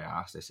things I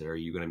asked. I said, are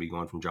you going to be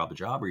going from job to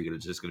job, or are you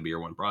just going to be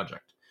your one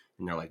project?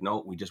 And they're like,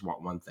 no, we just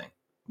want one thing.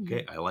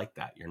 Okay. I like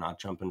that. You're not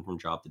jumping from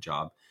job to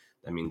job.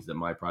 That means that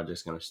my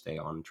project's going to stay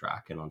on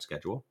track and on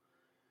schedule.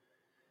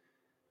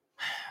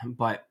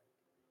 But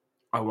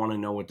I want to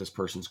know what this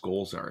person's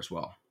goals are as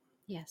well.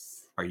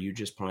 Yes. Are you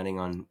just planning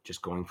on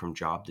just going from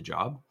job to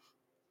job?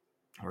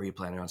 Or are you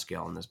planning on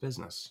scaling this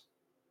business?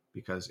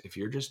 Because if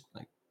you're just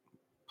like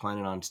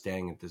planning on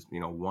staying at this,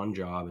 one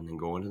job and then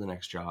going to the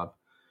next job,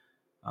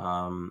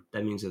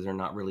 that means that they're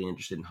not really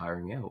interested in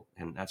hiring out.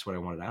 And that's what I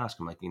wanted to ask.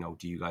 I'm like,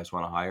 do you guys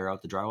want to hire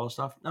out the drywall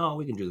stuff? No,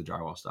 we can do the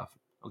drywall stuff.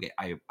 Okay.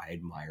 I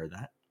admire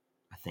that.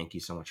 I thank you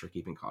so much for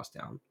keeping costs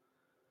down.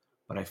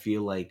 But I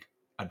feel like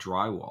a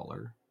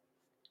drywaller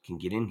can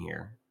get in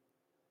here,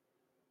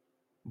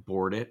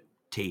 board it,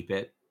 tape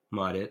it,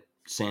 mud it,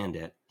 sand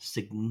it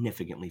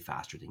significantly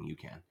faster than you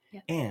can. Yeah.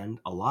 And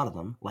a lot of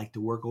them like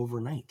to work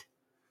overnight.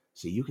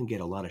 So you can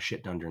get a lot of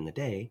shit done during the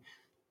day.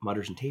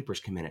 Mudders and tapers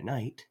come in at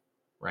night,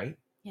 right?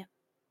 Yeah.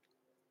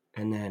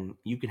 And then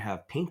you can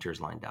have painters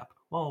lined up.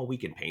 Well, we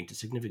can paint. It's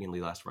significantly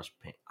less for us to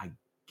paint. I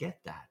get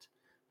that.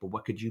 But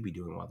what could you be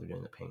doing while they're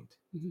doing the paint?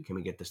 Mm-hmm. Can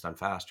we get this done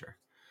faster?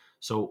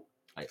 So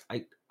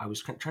I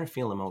was trying to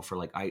feel them out for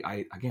like,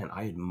 I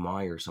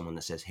admire someone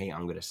that says, hey,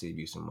 I'm going to save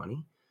you some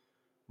money.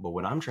 But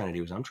what I'm trying to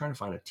do is I'm trying to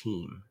find a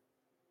team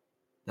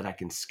that I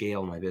can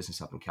scale my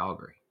business up in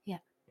Calgary. Yeah.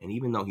 And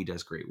even though he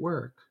does great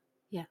work,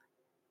 yeah,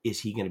 is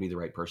he going to be the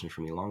right person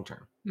for me long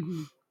term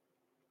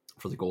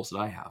for the goals that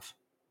I have?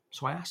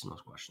 So I asked him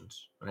those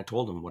questions, and I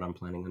told him what I'm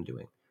planning on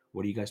doing.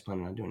 What are you guys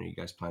planning on doing? Are you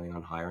guys planning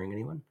on hiring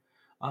anyone?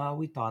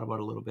 We thought about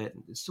it a little bit.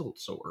 It's still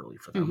so early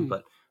for them,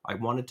 but I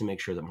wanted to make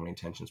sure that my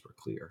intentions were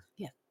clear.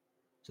 Yeah.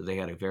 So they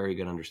had a very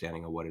good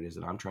understanding of what it is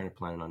that I'm trying to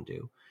plan on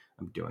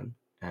I'm doing,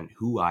 and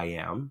who I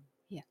am,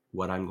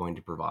 what I'm going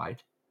to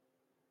provide,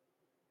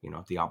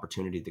 the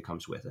opportunity that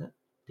comes with it.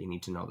 They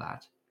need to know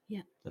that.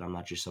 Yeah. That I'm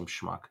not just some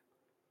schmuck.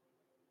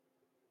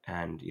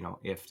 And, you know,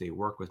 if they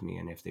work with me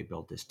and if they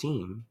build this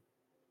team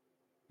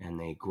and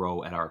they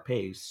grow at our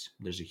pace,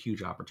 there's a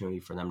huge opportunity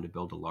for them to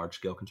build a large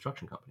scale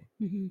construction company.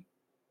 Mm-hmm.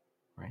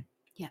 Right?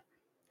 Yeah.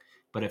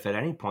 But if at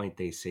any point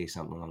they say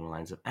something along the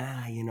lines of,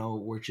 you know,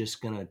 we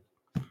just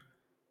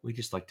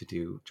like to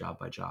do job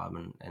by job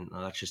and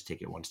let's just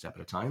take it one step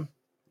at a time.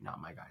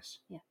 Not my guys.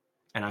 Yeah.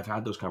 And I've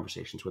had those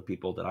conversations with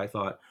people that I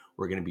thought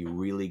were going to be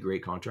really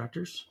great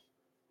contractors,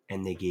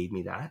 and they gave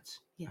me that.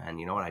 Yeah. And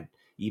you know what?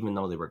 Even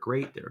though they were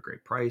great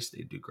great price,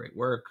 they do great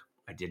work,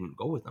 I didn't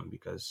go with them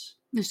because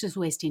it's just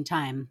wasting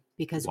time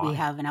because why? We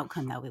have an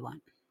outcome that we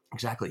want.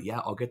 Exactly.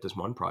 Yeah, I'll get this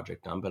one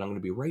project done, but I'm going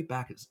to be right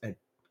back at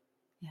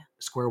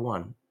square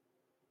one.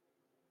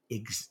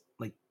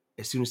 Like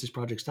as soon as this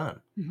project's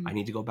done, Mm-hmm. I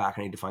need to go back.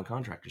 I need to find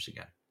contractors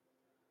again.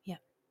 Yeah.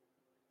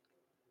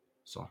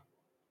 So,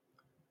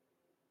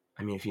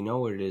 I mean, if you know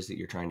what it is that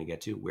you're trying to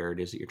get to, where it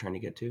is that you're trying to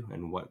get to,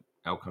 and what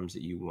outcomes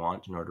that you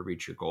want in order to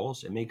reach your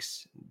goals, it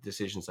makes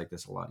decisions like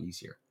this a lot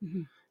easier.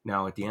 Mm-hmm.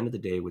 Now, at the end of the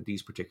day, with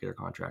these particular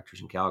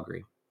contractors in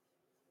Calgary,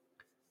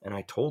 and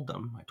I told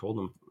them,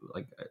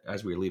 like,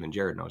 as we were leaving,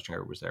 Jared knows,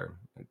 Jared was there.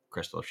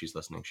 Crystal, if she's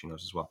listening, she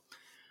knows as well.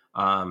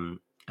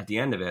 At the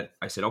end of it,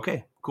 I said,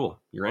 okay, cool,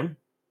 you're in?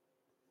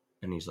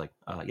 And he's like,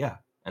 yeah.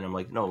 And I'm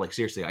like, no, like,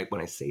 seriously,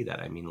 when I say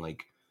that, I mean,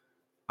 like,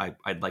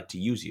 I'd like to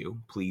use you.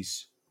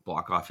 Please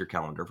block off your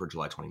calendar for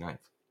July 29th.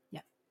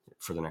 Yeah.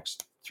 For the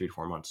next 3 to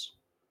 4 months.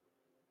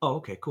 Oh,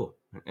 okay, cool.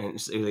 And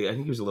I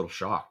think he was a little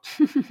shocked.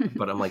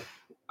 But I'm like,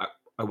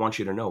 I want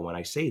you to know when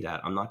I say that,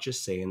 I'm not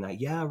just saying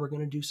that, yeah, we're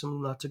going to do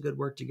lots of good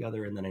work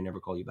together and then I never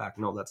call you back.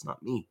 No, that's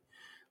not me.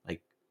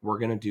 Like, we're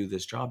going to do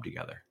this job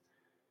together.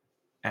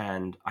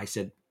 And I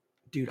said,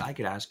 dude, I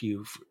could ask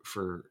you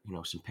for you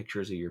know, some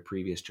pictures of your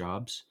previous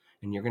jobs,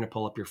 and you're going to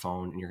pull up your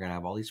phone and you're going to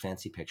have all these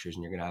fancy pictures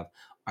and you're going to have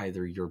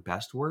either your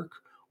best work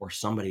or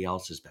somebody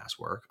else's best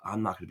work.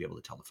 I'm not going to be able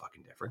to tell the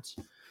fucking difference.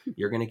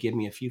 You're going to give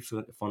me a few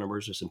phone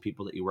numbers of some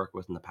people that you worked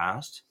with in the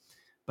past.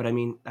 But I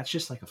mean, that's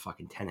just like a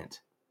fucking tenant.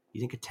 You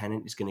think a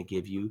tenant is going to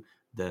give you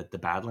the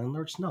bad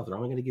landlords? No, they're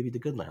only going to give you the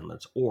good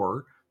landlords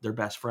or their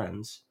best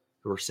friends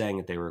who are saying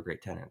that they were a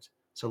great tenant.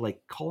 So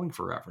like, calling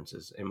for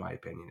references, in my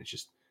opinion,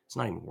 it's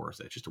not even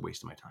worth it. It's just a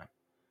waste of my time.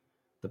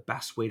 The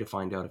best way to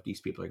find out if these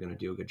people are going to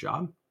do a good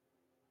job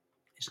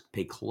is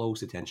pay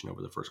close attention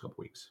over the first couple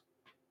weeks.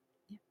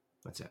 Yeah.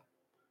 That's it.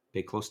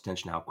 Pay close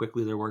attention to how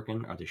quickly they're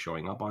working. Are they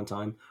showing up on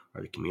time?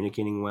 Are they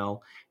communicating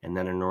well? And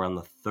then in around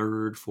the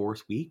 3rd,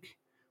 4th week,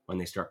 when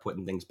they start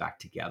putting things back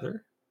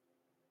together,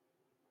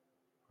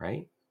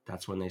 right?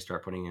 That's when they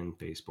start putting in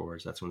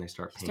baseboards. That's when they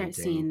start painting,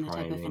 seeing the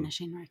priming, type of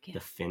finishing work. Yeah.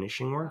 the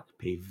finishing work.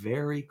 Pay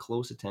very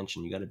close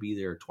attention. You got to be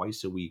there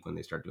twice a week when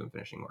they start doing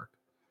finishing work,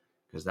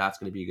 because that's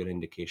going to be a good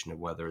indication of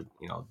whether,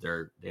 you know,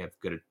 they have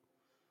good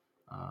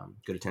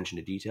attention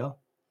to detail.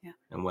 Yeah.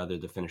 And whether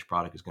the finished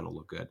product is going to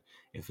look good.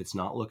 If it's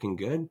not looking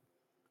good,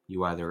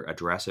 you either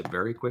address it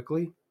very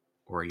quickly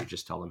or you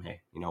just tell them,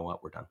 hey, you know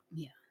what, we're done.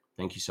 Yeah.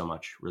 Thank you so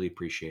much. Really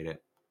appreciate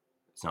it.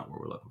 It's not what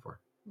we're looking for.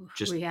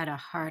 Oof, we had a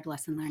hard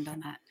lesson learned on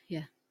that.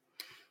 Yeah.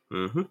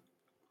 Mm-hmm.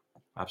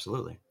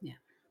 Absolutely. Yeah.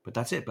 But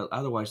that's it. But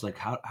otherwise, like,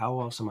 how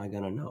else am I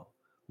going to know?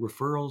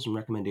 Referrals and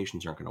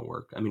recommendations aren't going to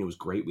work. I mean, it was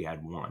great. We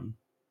had one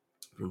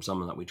from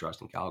someone that we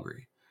trust in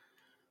Calgary.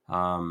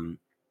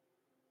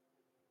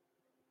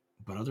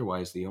 But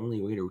otherwise, the only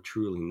way to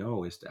truly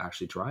know is to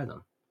actually try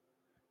them.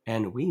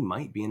 And we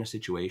might be in a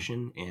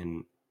situation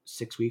in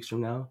 6 weeks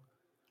from now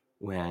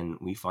when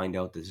we find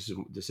out that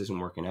this isn't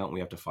working out and we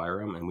have to fire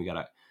them, and we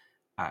got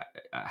a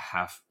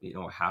half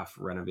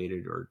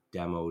renovated or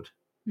demoed,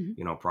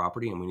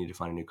 property, and we need to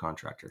find a new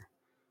contractor.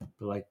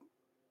 But like,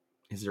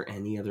 is there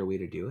any other way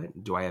to do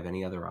it? Do I have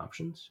any other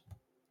options?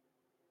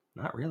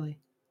 Not really.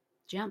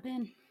 Jump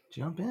in.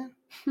 Jump in.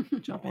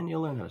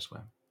 You'll learn how to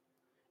swim.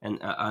 And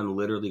I'm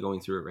literally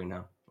going through it right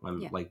now.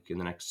 Like, in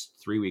the next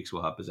 3 weeks,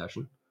 we'll have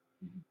possession.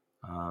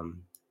 Mm-hmm.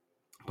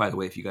 By the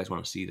way, if you guys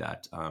want to see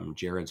that,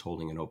 Jared's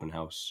holding an open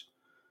house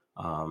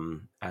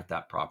at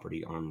that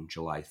property on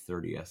July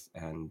 30th,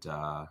 and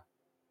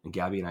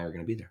Gabby and I are going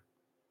to be there.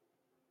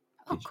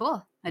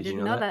 Cool! I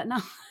didn't know that. No.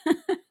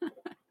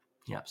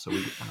 Yeah, so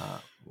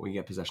we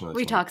get possession of this.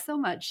 We talk so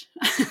much.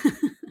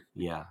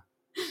 Yeah,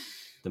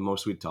 the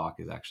most we talk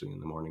is actually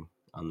in the morning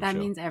on the show. That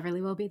means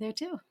Everly will be there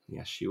too.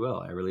 Yes, she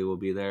will. Everly will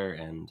be there,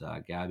 and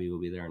Gabby will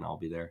be there, and I'll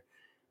be there.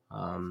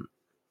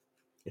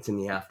 It's in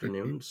the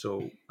afternoon,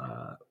 so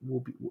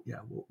we'll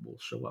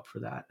show up for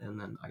that, and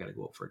then I got to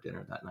go out for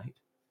dinner that night.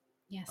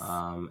 Yes.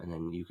 And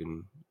then you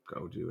can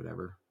go do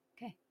whatever.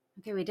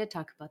 Okay, we did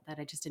talk about that.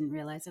 I just didn't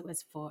realize it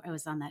was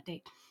on that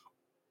date.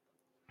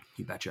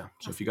 You betcha.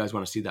 So if you guys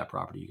want to see that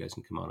property, you guys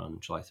can come out on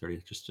July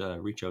 30th. Just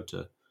reach out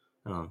to,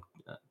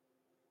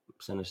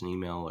 send us an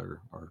email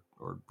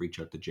or reach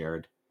out to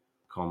Jared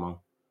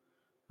Como.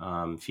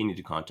 If you need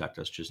to contact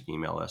us, just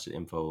email us at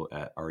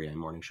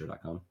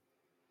info@reimorningshow.com.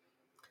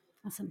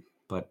 Awesome.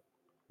 But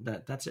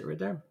that's it right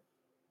there.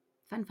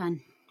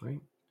 Fun.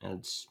 Right.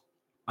 And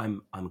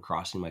I'm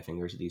crossing my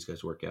fingers that these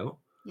guys work out.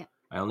 Yeah.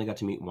 I only got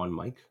to meet one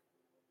Mike.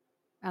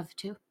 Of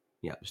two.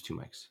 Yeah, there's 2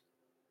 mics.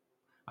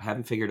 I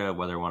haven't figured out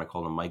whether I want to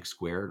call them Mike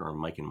squared or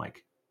Mike and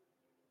Mike.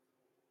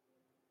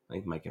 I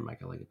think Mike and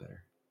Mike, I like it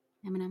better.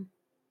 Eminem.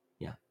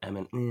 Yeah,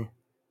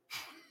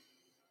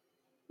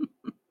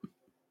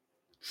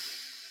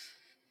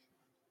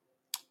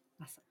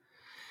 Awesome.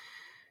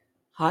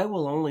 I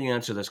will only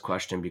answer this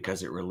question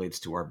because it relates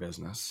to our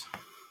business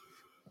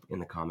in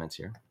the comments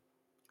here.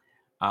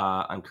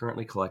 I'm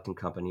currently collecting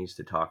companies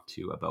to talk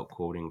to about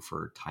quoting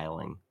for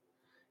tiling.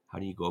 How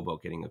do you go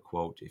about getting a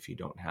quote if you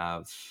don't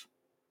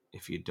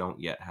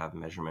yet have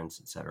measurements,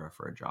 etc.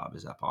 for a job?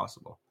 Is that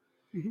possible?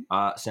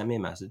 Mm-hmm. Send me a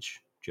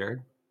message,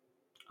 Jared.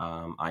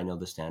 I know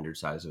the standard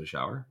size of a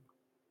shower,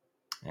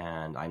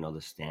 and I know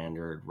the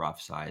standard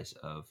rough size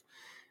of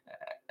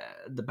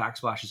the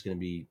backsplash is going to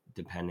be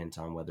dependent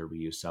on whether we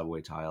use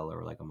subway tile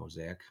or like a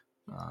mosaic.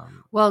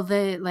 Well,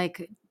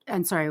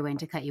 I'm sorry, Wayne,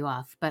 to cut you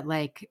off, but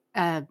like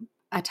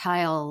a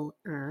tile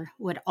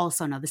would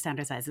also know the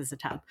standard size as a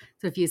tub.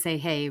 So if you say,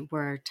 hey,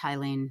 we're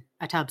tiling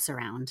a tub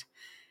surround,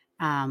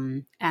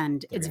 and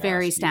it's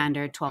very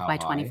standard 12 by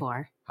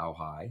 24. How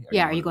high?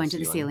 Are you going to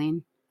the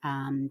ceiling?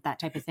 That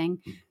type of thing.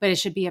 But it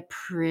should be a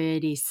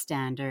pretty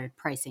standard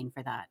pricing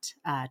for that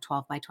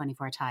 12 by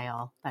 24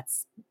 tile.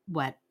 That's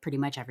what pretty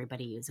much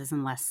everybody uses,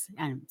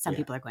 and some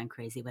people are going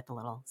crazy with the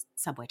little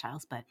subway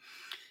tiles, but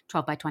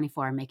 12 by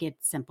 24, make it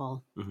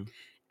simple. Mm-hmm.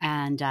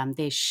 And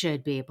they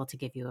should be able to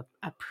give you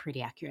a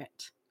pretty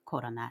accurate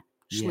quote on that.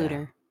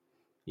 Schluter.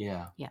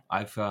 Yeah.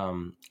 I've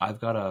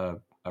got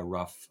a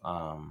rough,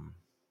 I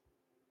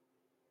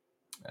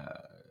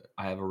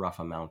have a rough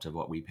amount of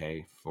what we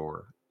pay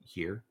for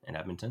here in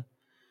Edmonton.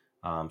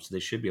 So they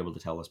should be able to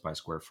tell us by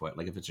square foot.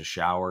 Like if it's a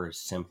shower,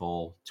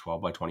 simple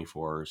 12 by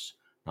 24s,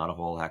 not a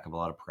whole heck of a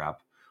lot of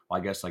prep.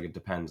 Well, I guess like it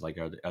depends. Like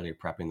are they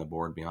prepping the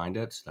board behind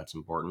it? That's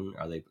important.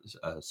 Are they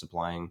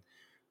supplying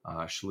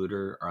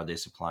Schluter? Are they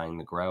supplying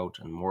the grout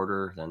and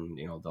mortar? Then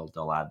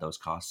they'll add those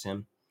costs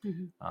in.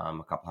 Mm-hmm.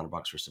 A couple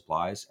 $100 for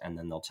supplies, and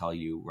then they'll tell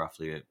you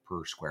roughly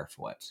per square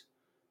foot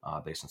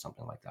based on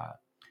something like that.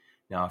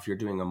 Now, if you're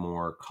doing a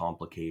more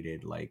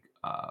complicated, like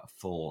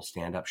full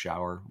stand-up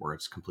shower where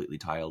it's completely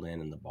tiled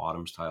in and the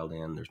bottom's tiled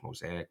in, there's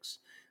mosaics,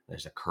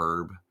 there's a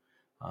curb,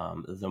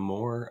 the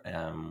more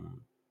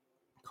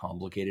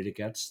complicated it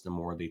gets, the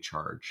more they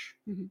charge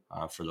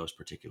for those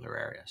particular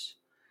areas.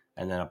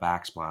 And then a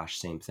backsplash,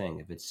 same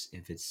thing.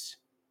 If it's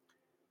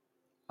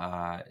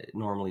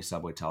normally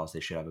subway tiles,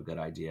 they should have a good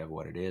idea of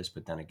what it is.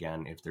 But then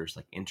again, if there's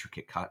like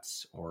intricate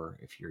cuts, or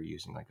if you're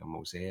using like a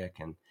mosaic,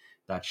 and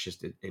that's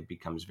just it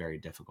becomes very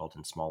difficult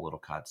in small little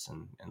cuts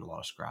and a lot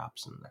of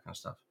scraps and that kind of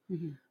stuff.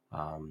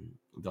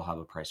 Mm-hmm. They'll have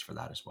a price for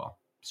that as well.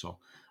 So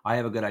I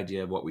have a good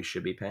idea of what we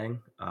should be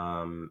paying.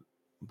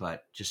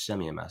 But just send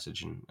me a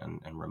message and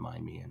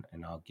remind me,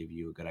 and I'll give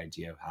you a good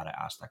idea of how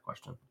to ask that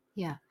question.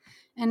 Yeah.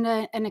 And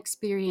an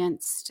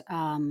experienced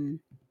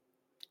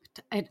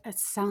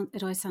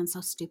it always sounds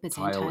so stupid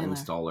saying tile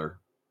installer.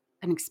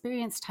 An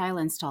experienced tile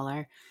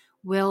installer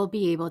will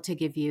be able to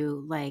give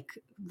you, like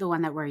the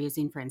one that we're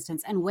using, for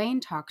instance. And Wayne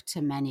talked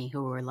to many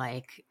who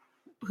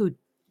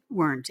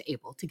weren't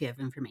able to give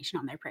information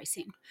on their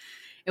pricing.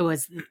 It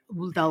was,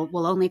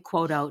 we'll only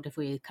quote out if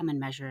we come and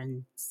measure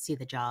and see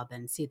the job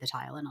and see the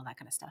tile and all that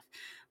kind of stuff.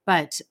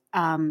 But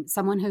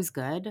someone who's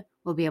good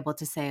will be able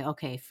to say,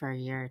 okay, for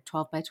your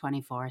 12 by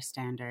 24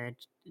 standard,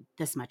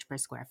 this much per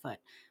square foot.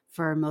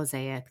 For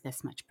mosaic,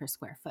 this much per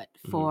square foot.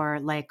 For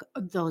like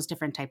those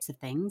different types of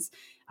things.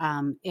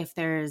 If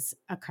there's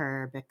a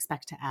curb,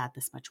 expect to add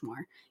this much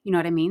more. You know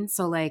what I mean?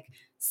 So like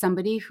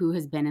somebody who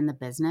has been in the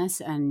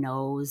business and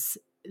knows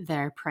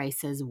their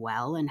prices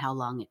well and how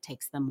long it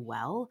takes them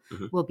well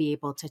will be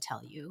able to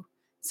tell you.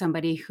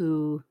 Somebody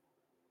who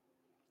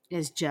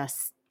is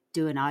just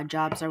doing odd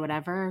jobs or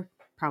whatever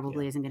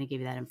probably isn't going to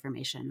give you that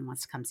information and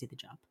wants to come see the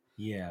job.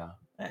 Yeah.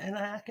 And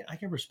I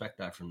can respect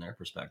that from their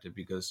perspective,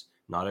 because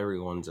not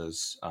everyone's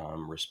as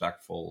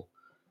respectful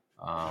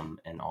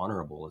and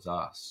honorable as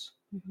us,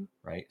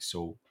 right?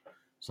 So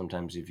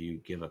sometimes if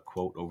you give a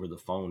quote over the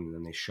phone and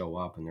then they show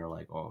up and they're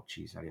like, oh,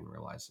 geez, I didn't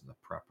realize the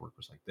prep work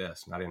was like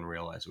this, and I didn't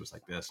realize it was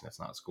like this, and it's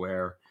not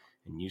square,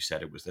 and you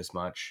said it was this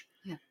much.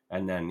 Yeah.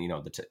 And then,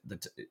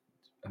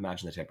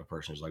 imagine the type of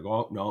person who's like,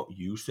 oh, no,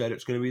 you said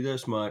it's going to be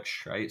this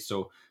much, right?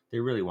 So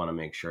they really want to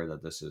make sure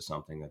that this is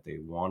something that they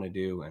want to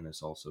do, and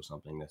it's also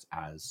something that's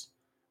as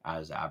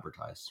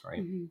advertised,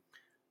 right?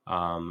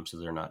 So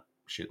they're not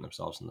shooting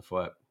themselves in the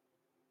foot.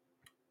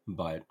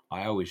 But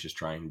I always just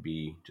try and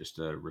be just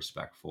a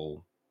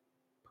respectful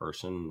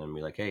person and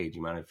be like, hey, do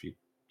you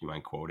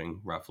mind quoting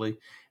roughly?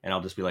 And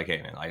I'll just be like,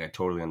 hey man, I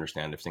totally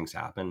understand if things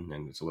happen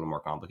and it's a little more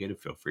complicated,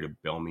 feel free to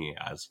bill me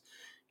as,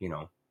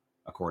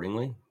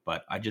 accordingly.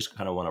 But I just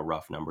kind of want a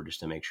rough number just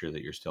to make sure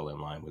that you're still in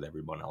line with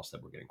everyone else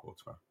that we're getting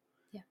quotes from.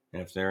 Yeah.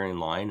 And if they're in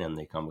line and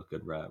they come with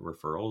good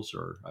referrals,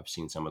 or I've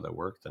seen some of their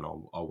work, then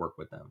I'll work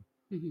with them.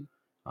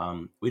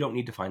 We don't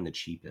need to find the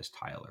cheapest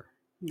tiler.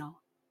 No.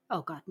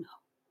 Oh God, no.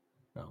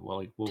 No,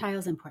 well,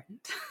 tile's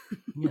important.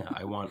 Yeah,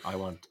 I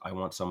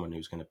want someone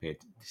who's going to pay.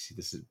 See,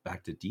 this is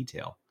back to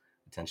detail,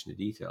 attention to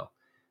detail.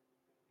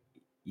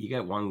 you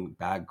get one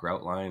bad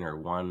grout line or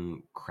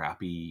one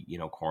crappy,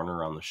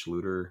 corner on the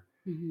Schluter,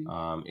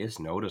 it's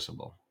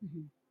noticeable.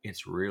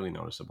 It's really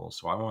noticeable.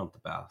 So I want the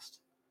best.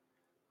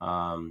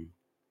 And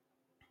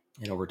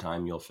over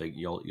time,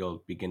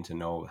 you'll begin to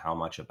know how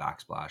much a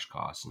backsplash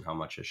costs and how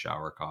much a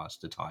shower costs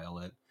to tile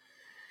it,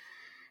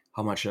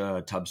 how much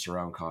a tub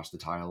surround costs to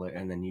tile it,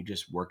 and then you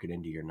just work it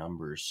into your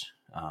numbers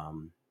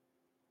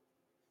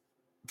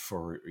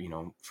for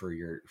your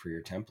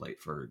template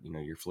for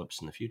your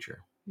flips in the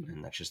future.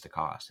 And that's just the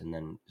cost. And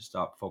then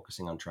stop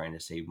focusing on trying to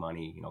save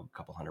money, a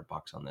couple $100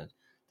 on the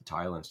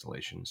tile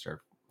installation.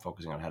 Start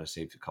focusing on how to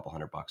save a couple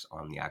 $100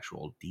 on the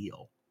actual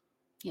deal.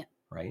 Yeah.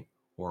 Right.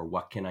 Or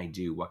what can I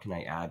do? What can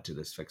I add to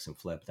this fix and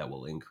flip that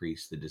will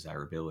increase the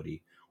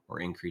desirability or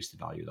increase the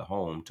value of the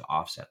home to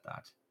offset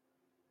that?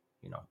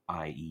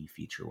 I.e.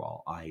 feature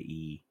wall,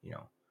 i.e.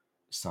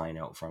 sign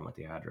out front with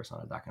the address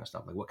on it, that kind of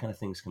stuff. Like, what kind of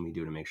things can we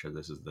do to make sure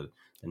this is the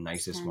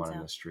nicest one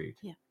in the street?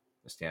 Yeah.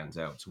 That stands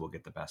out, so we'll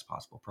get the best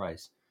possible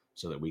price,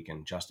 so that we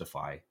can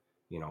justify,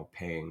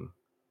 paying,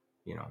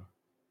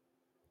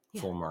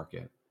 full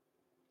market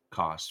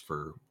cost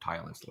for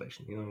tile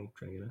installation. You know what I'm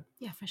trying to get at?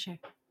 Yeah, for sure.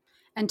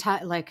 And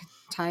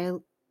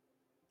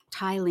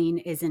tiling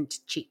isn't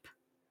cheap.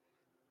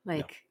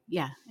 Like,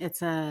 yeah,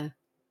 it's like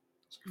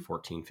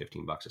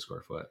 $14-15 a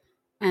square foot.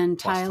 And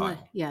plus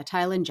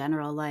tile in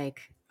general,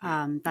 like,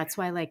 that's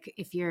why, like,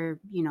 if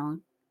you're,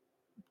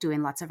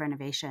 doing lots of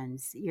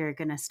renovations, you're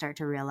going to start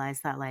to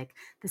realize that, like,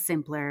 the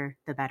simpler,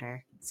 the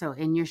better. So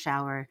in your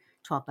shower,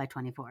 12 by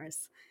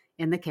 24s.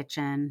 In the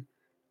kitchen,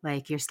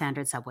 like, your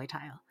standard subway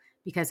tile.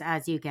 Because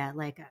as you get,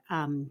 like,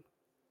 I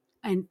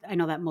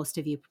know that most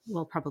of you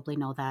will probably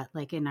know that,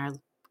 like, in our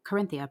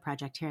Corinthia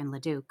project here in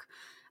Leduc,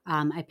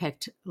 I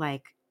picked,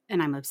 like,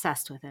 and I'm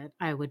obsessed with it.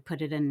 I would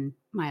put it in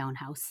my own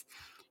house.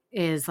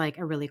 Is like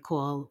a really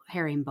cool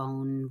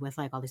herringbone with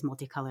like all these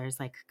multicolors,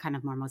 like kind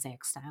of more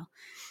mosaic style.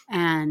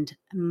 And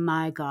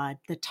my God,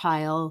 the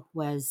tile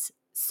was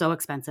so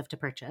expensive to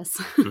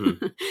purchase.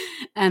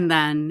 And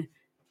then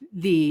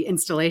the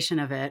installation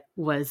of it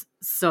was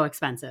so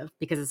expensive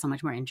because it's so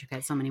much more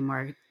intricate, so many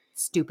more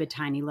stupid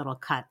tiny little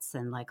cuts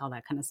and like all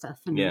that kind of stuff,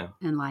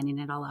 and lining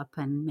it all up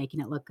and making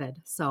it look good.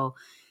 So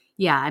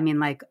yeah, I mean,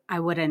 like, I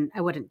wouldn't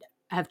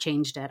have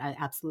changed it. I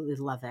absolutely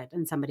love it,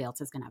 and somebody else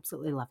is going to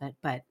absolutely love it.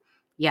 But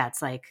yeah,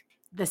 it's like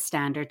the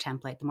standard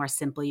template. The more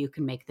simple you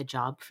can make the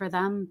job for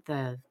them,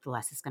 the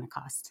less it's going to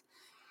cost.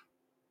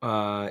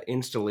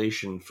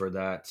 Installation for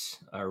that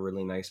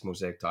really nice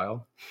mosaic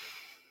tile.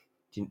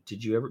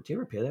 Did you ever pay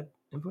that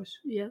invoice?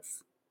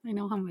 Yes, I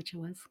know how much it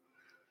was.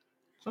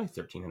 It's only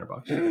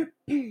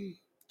 $1,300.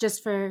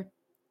 Just for,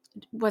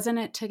 wasn't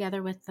it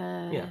together with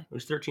the? Yeah, it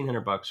was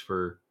 $1,300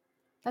 for.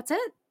 That's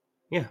it.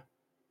 Yeah.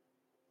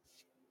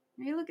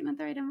 Are you looking at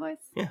the right invoice?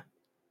 Yeah.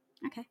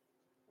 Okay.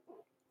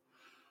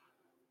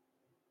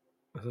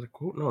 Is that a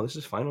quote? No, this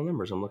is final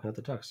numbers. I'm looking at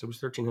the text. It was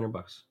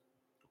 $1,300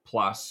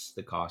 plus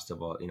the cost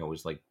of it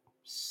was like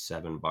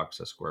 $7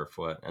 a square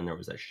foot, and there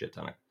was that shit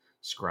ton of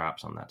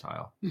scraps on that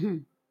tile.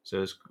 So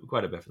it was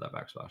quite a bit for that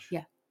backsplash.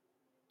 Yeah.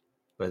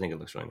 But I think it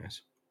looks really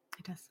nice.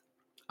 It does.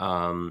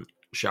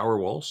 Shower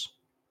walls,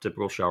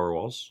 typical shower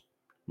walls,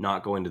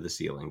 not going to the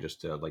ceiling,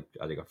 just like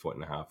I think 1.5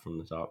 feet from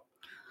the top.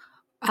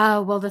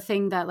 Well, the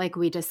thing that like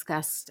we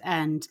discussed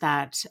and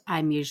that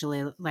I'm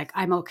usually like,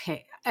 I'm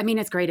okay. I mean,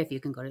 it's great if you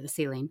can go to the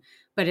ceiling,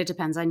 but it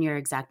depends on your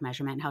exact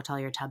measurement, how tall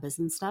your tub is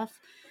and stuff.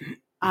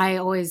 I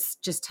always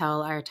just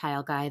tell our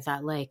tile guy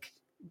that, like,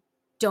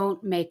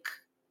 don't make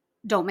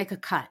a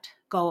cut.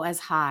 Go as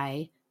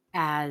high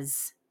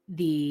as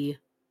the,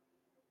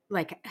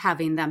 like,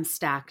 having them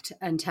stacked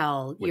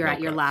until you're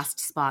at your last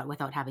spot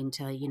without having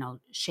to,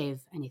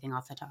 shave anything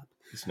off the top.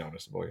 It's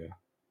noticeable. Yeah.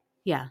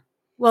 Yeah.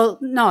 Well,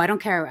 no, I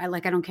don't care. I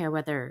don't care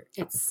whether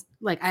it's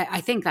like,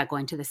 I think that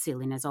going to the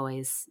ceiling is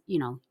always,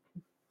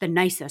 the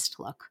nicest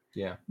look.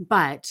 Yeah.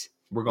 But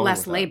we're going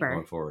less labor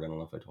going forward. I don't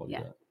know if I told you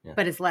that. Yeah.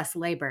 But it's less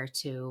labor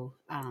to,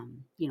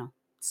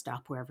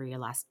 stop wherever your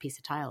last piece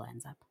of tile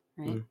ends up.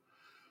 Right.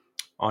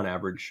 On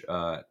average,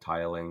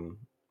 tiling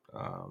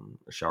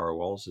shower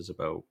walls is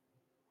about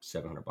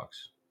 $700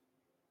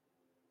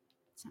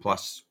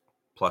 plus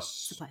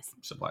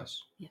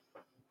supplies. Yeah.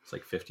 It's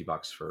like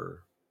 $50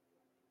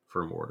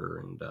 for mortar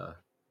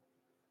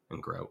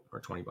and grout, or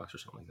 $20 or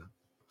something like that.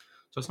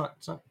 So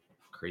it's not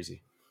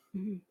crazy.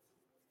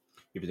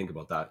 If you think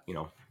about that,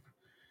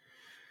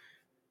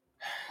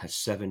 that's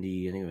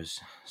 70. I think it was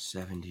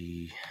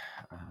 70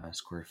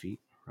 square feet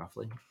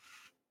roughly.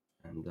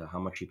 And how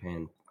much are you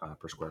paying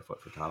per square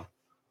foot for tile?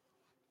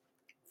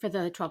 For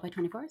the 12 by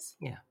 24s?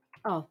 Yeah.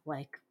 Oh,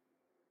 like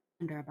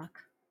under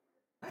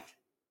 $1.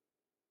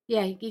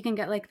 Yeah, you can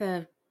get like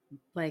the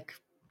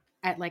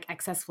at like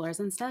excess floors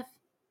and stuff.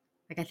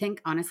 Like, I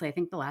think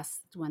the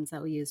last ones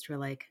that we used were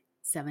like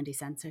 70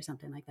 cents or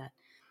something like that.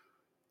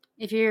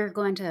 If you're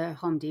going to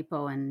Home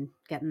Depot and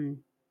getting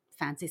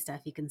fancy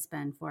stuff, you can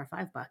spend $4 or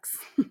 $5.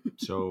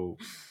 So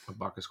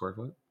 $1 a square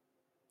foot?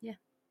 Yeah.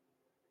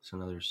 So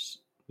now it was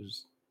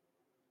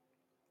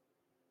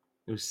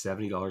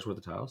 $70 worth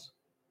of tiles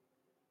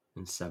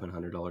and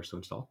 $700 to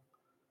install.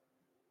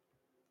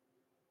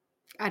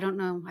 I don't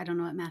know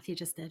what Matthew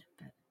just did,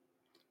 but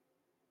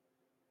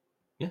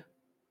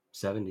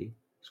 70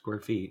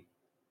 square feet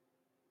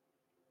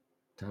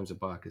times a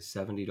buck is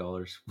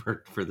 $70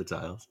 for the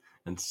tiles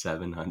and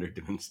 $700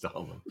 to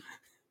install them.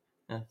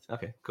 Yeah,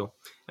 okay, cool.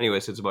 Anyway,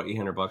 so it's about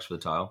 $800 for the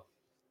tile,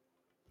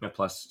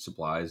 plus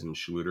supplies and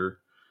Schluter,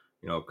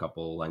 a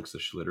couple lengths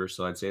of Schluter.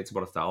 So I'd say it's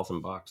about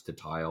 $1,000 to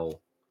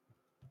tile.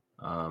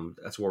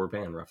 That's what we're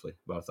paying roughly,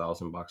 about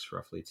 $1,000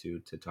 roughly to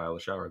tile a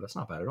shower. That's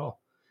not bad at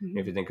all. mm-hmm.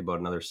 If you think about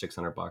another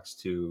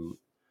 $600 to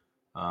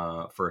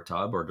for a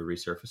tub or to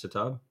resurface a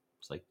tub,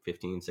 it's like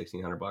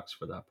 $1,500-$1,600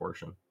 for that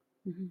portion.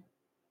 Mm-hmm.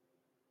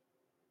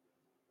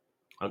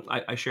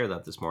 I share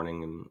that this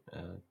morning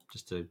and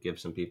just to give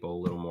some people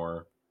a little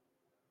more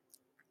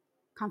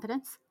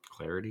confidence,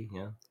 clarity.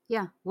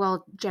 Yeah.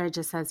 Well, Jared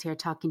just says here,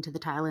 talking to the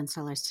tile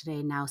installers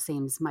today now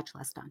seems much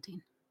less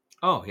daunting.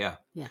 Oh yeah.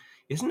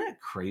 Isn't that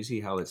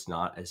crazy how it's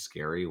not as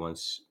scary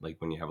once, like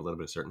when you have a little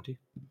bit of certainty?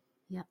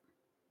 Yep.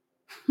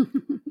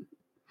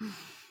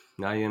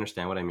 Now you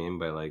understand what I mean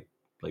by like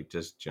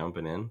just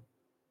jumping in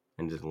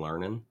and just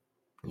learning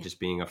and just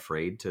being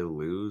afraid to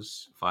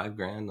lose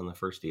 $5,000 on the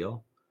first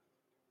deal.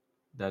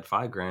 That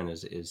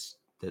 $5,000 is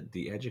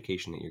the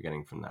education that you're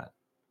getting from that,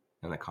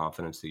 and the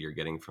confidence that you're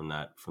getting from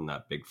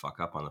that big fuck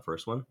up on the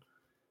first one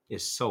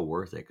is so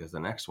worth it, because the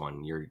next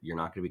one you're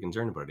not going to be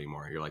concerned about it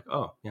anymore. You're like,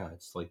 oh yeah,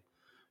 it's like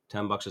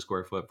 $10 a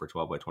square foot for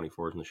 12 by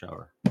 24s in the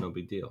shower, no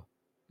big deal.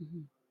 Mm-hmm.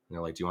 And they're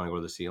like, do you want to go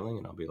to the ceiling?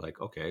 And I'll be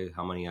like, okay,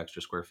 how many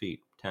extra square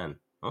feet? 10.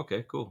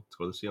 Okay, cool, let's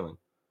go to the ceiling.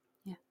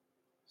 Yeah.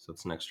 So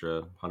it's an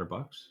extra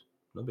 $100,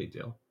 no big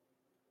deal.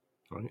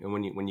 Right? And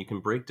when you can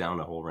break down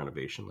a whole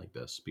renovation like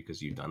this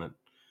because you've done it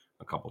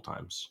a couple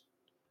times,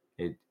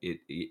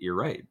 you're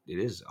right, it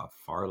is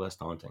far less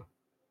daunting,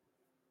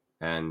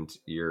 and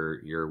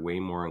you're way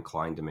more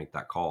inclined to make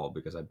that call,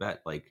 because I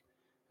bet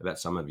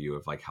some of you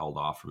have like held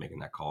off from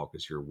making that call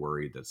because you're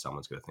worried that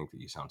someone's going to think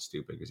that you sound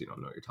stupid because you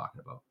don't know what you're talking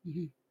about.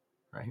 Mm-hmm.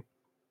 Right?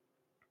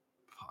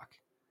 Fuck.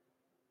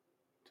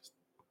 Just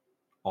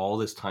all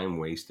this time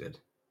wasted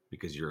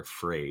because you're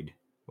afraid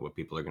of what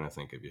people are going to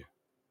think of you.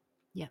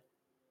 Yeah.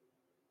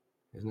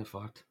 Isn't it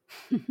fucked?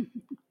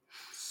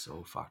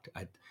 So fucked.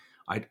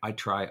 I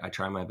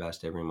try my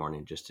best every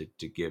morning just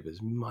to give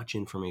as much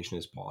information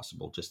as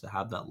possible, just to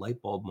have that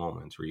light bulb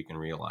moment where you can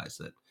realize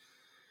that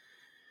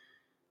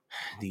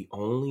the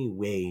only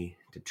way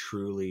to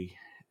truly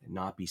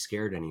not be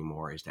scared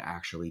anymore is to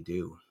actually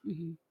do.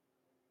 Mm-hmm.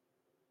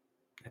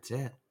 That's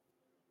it.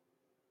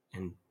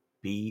 And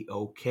be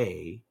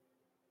okay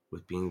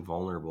with being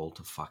vulnerable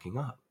to fucking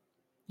up.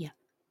 Yeah.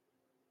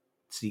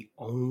 It's the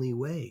only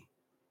way.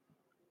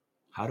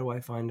 How do I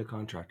find a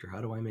contractor?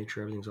 How do I make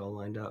sure everything's all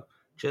lined up?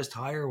 Just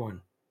hire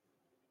one.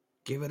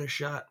 Give it a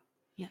shot.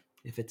 Yeah.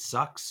 If it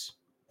sucks,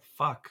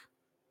 fuck.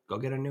 Go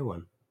get a new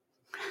one.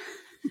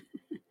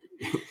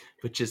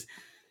 But just,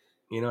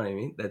 you know what I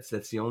mean?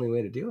 That's the only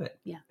way to do it.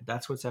 Yeah.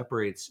 That's what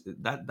separates.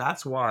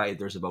 That's why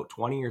there's about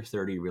 20 or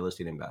 30 real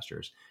estate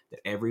investors that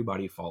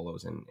everybody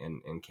follows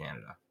in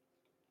Canada.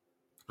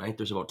 Right?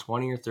 There's about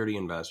 20 or 30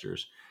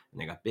 investors,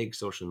 and they got big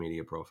social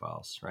media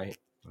profiles, right?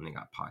 And they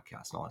got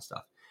podcasts and all that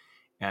stuff.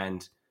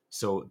 And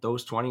so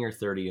those 20 or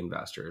 30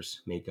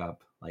 investors make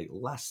up like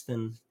less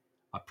than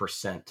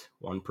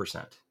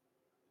 1%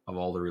 of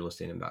all the real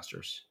estate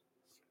investors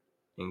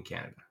in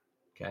Canada.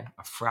 Okay.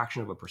 A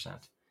fraction of a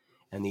percent.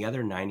 And the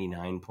other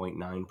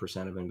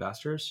 99.9% of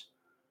investors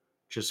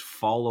just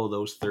follow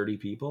those 30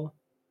 people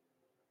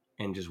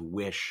and just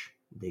wish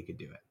they could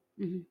do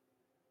it. Mm-hmm.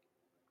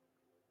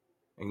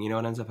 And you know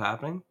what ends up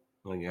happening?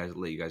 Let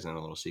you guys in a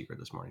little secret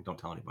this morning. Don't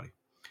tell anybody.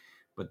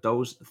 But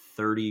those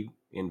 30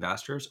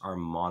 investors are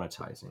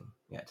monetizing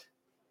it.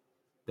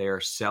 They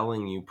are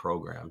selling you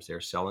programs.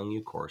 They're selling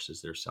you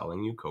courses. They're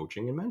selling you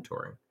coaching and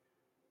mentoring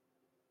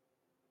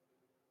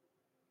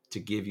to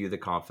give you the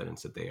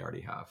confidence that they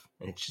already have.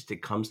 And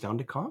it comes down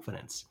to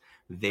confidence.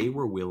 They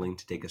were willing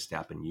to take a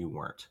step and you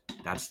weren't.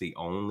 That's the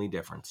only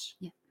difference.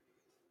 Yeah.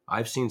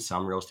 I've seen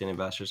some real estate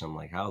investors. I'm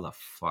like, how the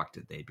fuck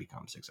did they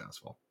become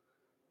successful?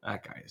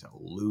 That guy is a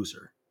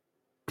loser.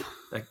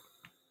 Like,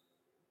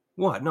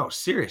 what? No,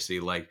 seriously.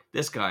 Like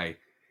this guy.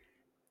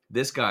 Do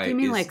you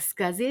mean like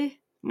scuzzy?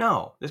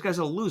 No, this guy's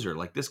a loser.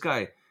 Like this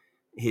guy,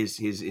 his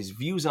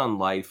views on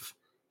life,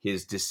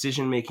 his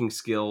decision-making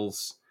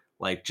skills,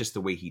 like just the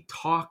way he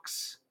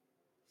talks.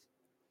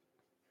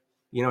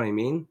 You know what I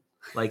mean?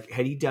 Like,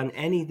 had he done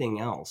anything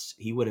else,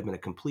 he would have been a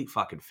complete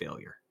fucking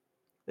failure.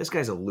 This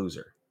guy's a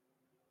loser.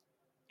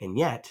 And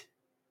yet,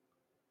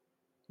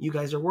 you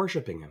guys are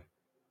worshiping him.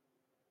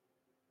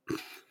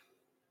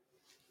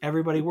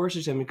 Everybody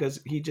worships him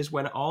because he just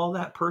went, all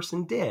that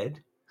person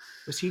did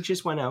was he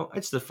just went out.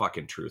 It's the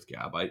fucking truth,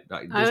 Gab. I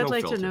would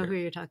like to know who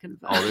you're talking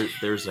about. Oh,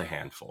 there's a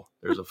handful.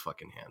 There's a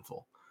fucking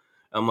handful.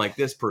 I'm like,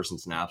 this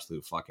person's an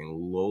absolute fucking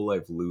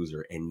low-life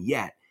loser. And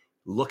yet,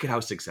 look at how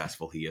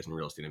successful he is in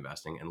real estate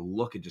investing. And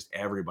look at just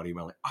everybody. I'm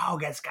like, oh,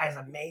 this guy's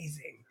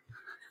amazing.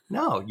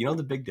 No, you know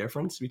the big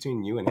difference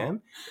between you and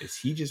him is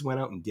he just went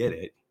out and did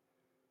it.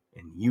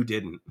 And you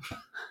didn't.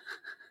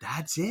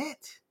 That's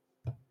it.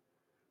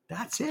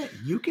 That's it.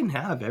 You can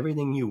have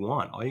everything you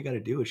want. All you got to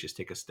do is just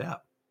take a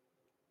step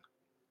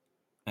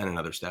and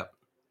another step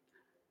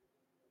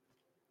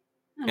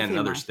and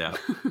another step.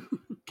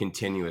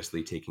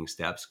 Continuously taking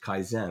steps.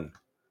 Kaizen,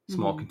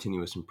 small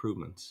continuous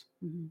improvements.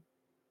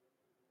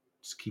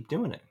 Just keep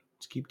doing it.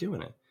 Just keep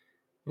doing it.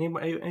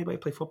 Anybody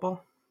play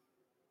football?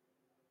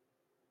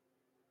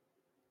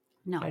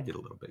 No. I did a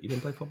little bit. You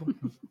didn't play football?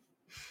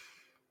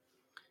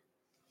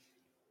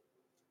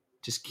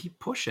 Just keep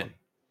pushing,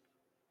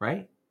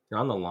 right? You're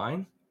on the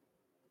line.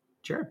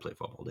 Jared played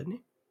football, didn't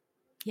he?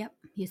 Yep,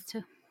 used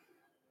to.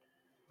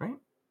 Right?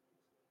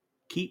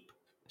 Keep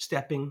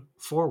stepping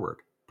forward.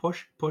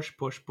 Push, push,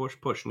 push, push,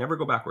 push. Never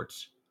go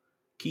backwards.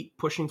 Keep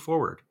pushing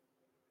forward.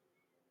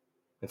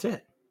 That's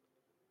it.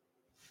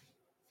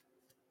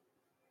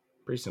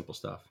 Pretty simple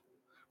stuff.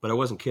 But I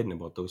wasn't kidding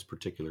about those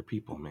particular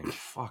people, man.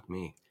 Fuck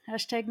me.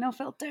 Hashtag no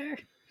filter.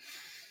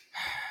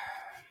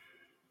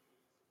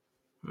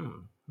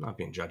 Not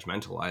being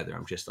judgmental either.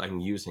 I'm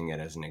using it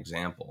as an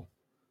example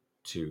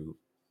to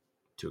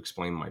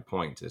explain my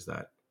point, is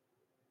that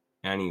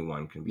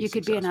anyone can be successful. You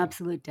could be an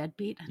absolute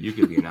deadbeat. You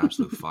could be an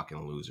absolute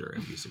fucking loser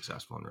and be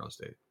successful in real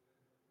estate.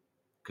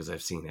 Because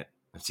I've seen it.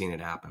 I've seen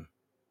it happen.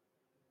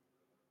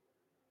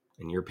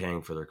 And you're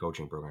paying for their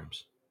coaching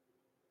programs.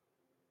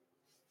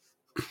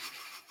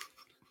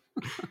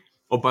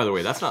 Oh, by the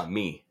way, that's not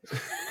me.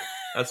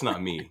 That's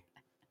not me.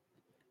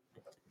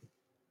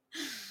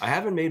 I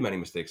haven't made many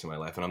mistakes in my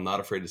life, and I'm not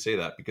afraid to say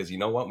that, because you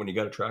know what? When you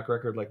got a track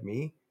record like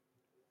me,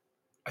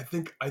 I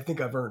think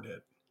I've earned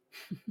it.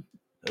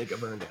 I think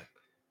I've earned it.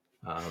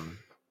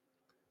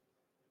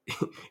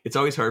 It's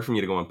always hard for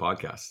me to go on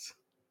podcasts.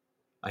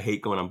 I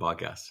hate going on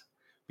podcasts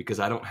because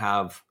I don't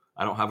have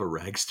a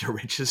rags to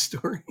riches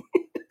story.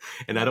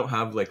 And I don't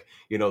have, like,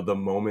 you know, the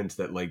moments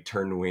that like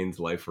turned Wayne's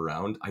life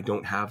around. I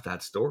don't have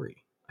that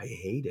story. I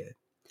hate it.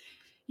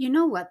 You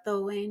know what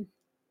though, Wayne?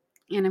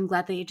 And I'm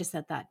glad that you just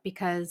said that,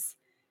 because,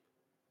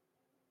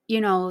 you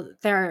know,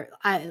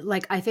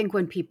 I think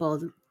when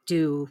people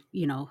do,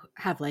 you know,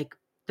 have like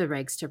the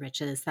rags to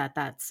riches,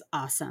 that's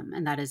awesome.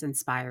 And that is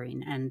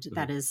inspiring. And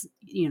that is,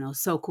 you know,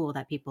 so cool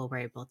that people were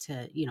able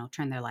to, you know,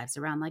 turn their lives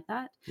around like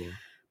that. Yeah.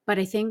 But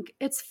I think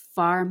it's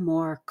far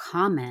more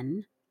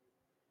common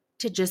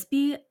to just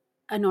be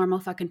a normal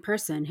fucking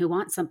person who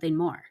wants something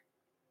more.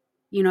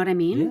 You know what I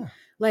mean? Yeah.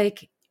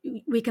 Like,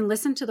 we can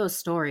listen to those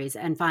stories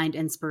and find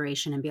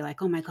inspiration and be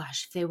like, oh my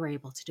gosh, if they were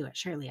able to do it,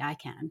 surely I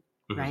can.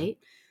 Right.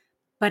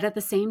 But at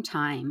the same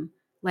time,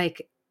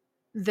 like,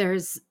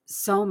 there's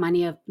so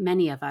many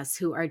of us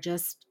who are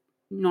just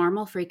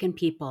normal freaking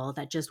people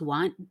that just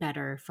want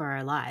better for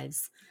our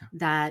lives,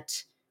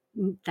 that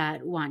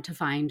want to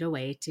find a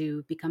way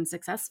to become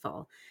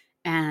successful.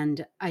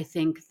 And I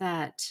think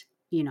that,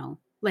 you know,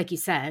 like you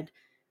said,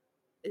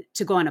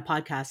 to go on a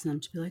podcast and them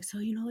to be like, so,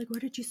 you know, like, where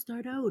did you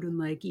start out? And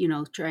like, you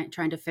know,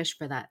 trying to fish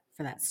for that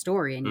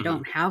story, and you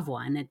don't have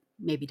one. It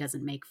maybe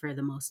doesn't make for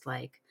the most,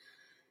 like,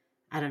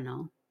 I don't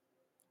know,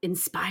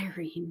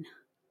 inspiring,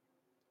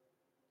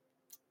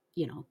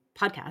 you know,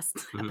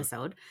 podcast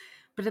episode.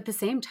 But at the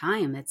same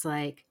time, it's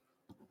like,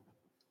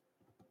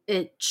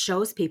 it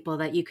shows people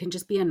that you can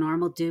just be a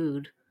normal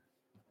dude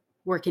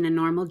working a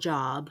normal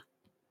job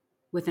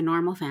with a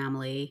normal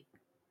family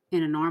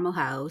in a normal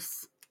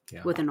house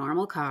with a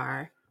normal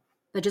car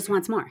that just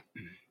wants more.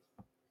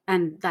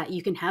 And that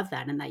you can have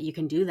that, and that you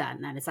can do that,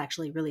 and that it's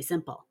actually really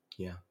simple.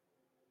 Yeah.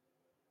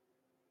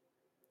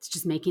 It's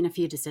just making a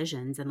few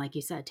decisions and, like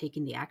you said,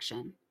 taking the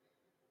action.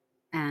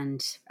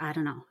 And I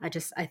don't know.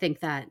 I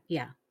think that,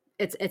 yeah,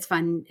 it's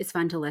fun. It's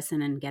fun to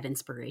listen and get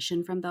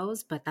inspiration from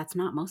those, but that's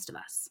not most of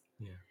us.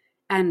 Yeah.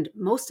 And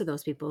most of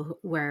those people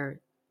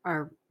where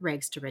are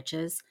rags to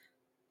riches,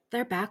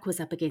 their back was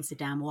up against a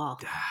damn wall.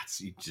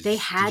 They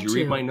had to. Did you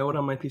read my note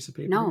on my piece of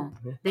paper? No,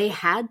 they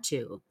had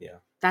to. Yeah.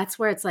 That's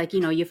where it's like,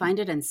 you know, you find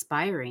it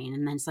inspiring,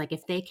 and then it's like,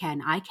 if they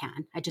can, I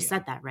can. I just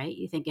said that, right?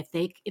 You think if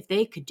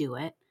they could do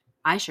it,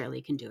 I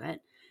surely can do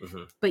it.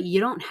 But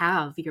you don't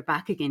have your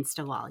back against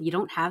a wall. You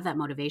don't have that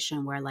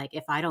motivation where, like,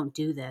 if I don't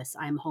do this,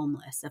 I'm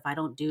homeless. If I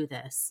don't do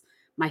this,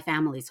 my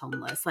family's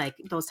homeless. Like,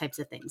 those types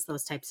of things,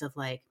 those types of,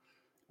 like,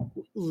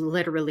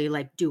 literally,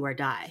 like, do or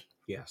die.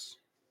 Yes.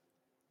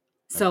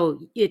 So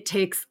it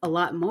takes a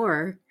lot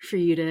more for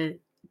you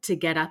to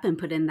get up and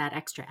put in that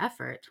extra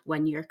effort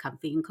when you're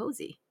comfy and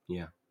cozy.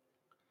 Yeah.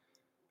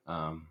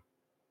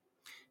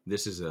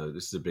 This is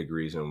a big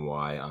reason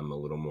why I'm a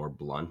little more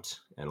blunt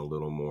and a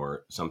little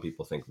more, some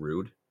people think,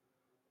 rude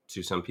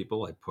to some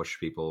people. I push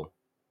people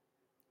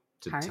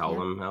to tell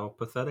them how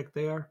pathetic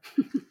they are.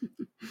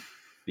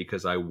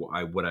 Because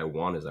what I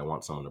want is, I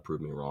want someone to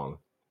prove me wrong.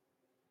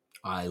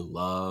 I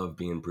love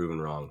being proven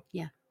wrong.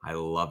 Yeah. I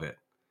love it,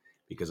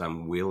 because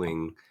I'm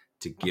willing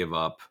to give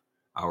up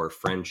our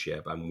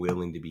friendship. I'm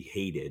willing to be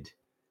hated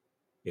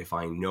if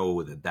I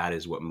know that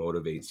is what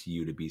motivates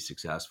you to be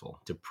successful,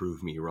 to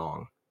prove me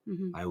wrong.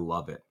 I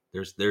love it.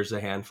 There's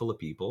a handful of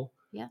people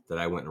that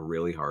I went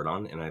really hard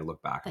on, and I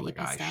look back and like,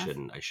 I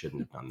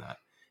shouldn't have done that.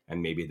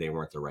 and maybe they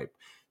weren't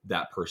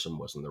that person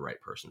wasn't the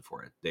right person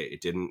for it.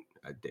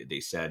 They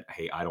said,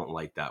 hey, I don't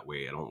like that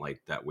way. I don't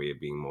like that way of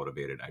being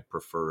motivated. I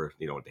prefer,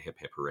 the hip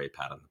hooray,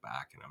 pat on the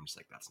back. And I'm just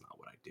like, that's not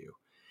what I do.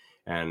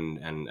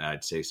 And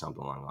I'd say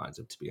something along the lines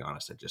of, to be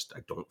honest, I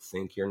don't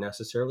think you're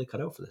necessarily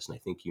cut out for this. And I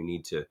think you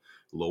need to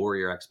lower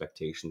your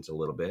expectations a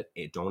little bit.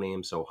 Don't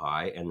aim so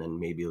high, and then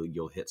maybe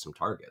you'll hit some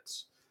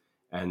targets.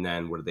 And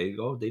then where do they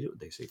go?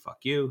 They say, fuck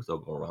you. They'll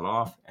go run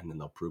off, and then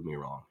they'll prove me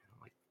wrong. And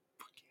I'm like,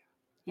 fuck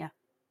yeah. Yeah.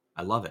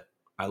 I love it.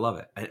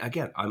 And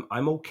again,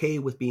 I'm okay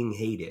with being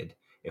hated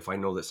if I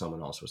know that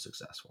someone else was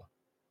successful.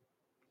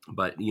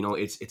 But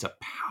it's a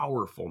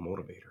powerful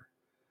motivator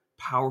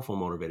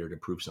to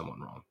prove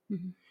someone wrong.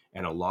 Mm-hmm.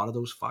 And a lot of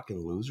those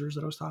fucking losers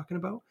that I was talking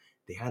about,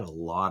 they had a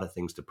lot of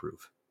things to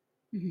prove,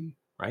 mm-hmm.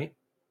 right?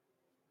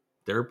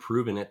 They're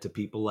proving it to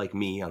people like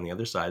me on the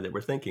other side that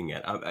were thinking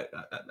it.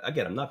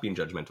 Again, I'm not being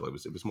judgmental.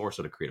 It was more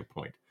so to create a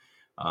point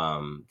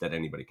that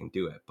anybody can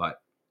do it.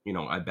 But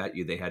I bet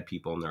you they had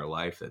people in their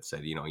life that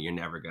said, you're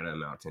never going to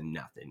amount to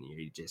nothing.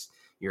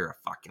 You're a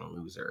fucking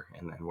loser.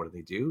 And then what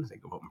do? They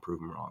go out and prove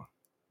them wrong.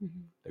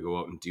 Mm-hmm. They go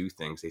out and do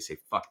things. They say,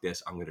 fuck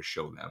this, I'm going to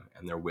show them.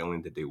 And they're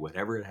willing to do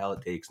whatever the hell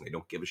it takes. And they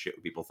don't give a shit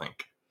what people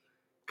think.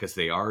 Because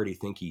they already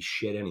think he's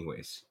shit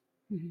anyways.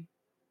 Mm-hmm.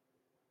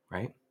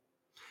 Right?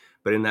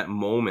 But in that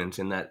moment,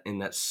 in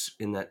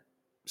that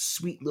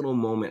sweet little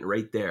moment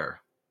right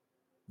there,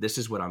 this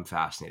is what I'm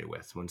fascinated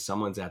with. When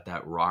someone's at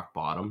that rock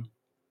bottom,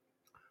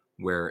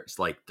 where it's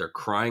like they're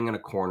crying in a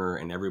corner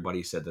and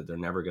everybody said that they're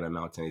never going to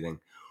amount to anything.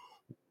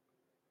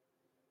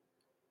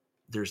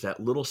 There's that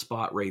little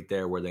spot right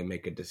there where they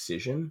make a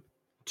decision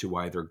to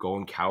either go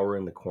and cower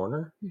in the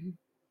corner mm-hmm.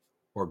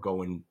 or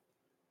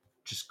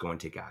just go and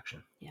take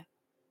action. Yeah.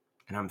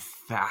 And I'm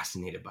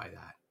fascinated by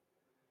that.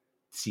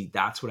 See,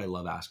 that's what I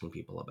love asking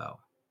people about.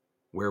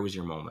 Where was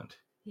your moment?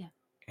 Yeah.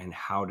 And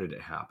how did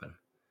it happen?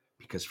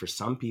 Because for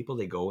some people,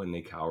 they go and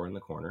they cower in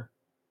the corner,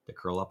 they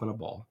curl up in a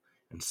ball.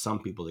 And some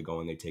people, they go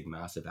and they take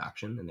massive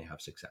action and they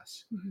have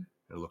success. Mm-hmm. And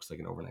it looks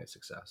like an overnight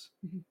success.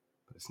 Mm-hmm.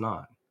 But it's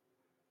not,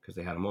 because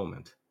they had a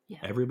moment. Yeah.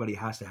 Everybody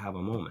has to have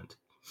a moment.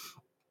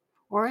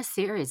 Or a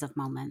series of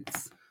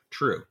moments.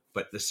 True.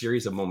 But the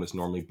series of moments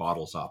normally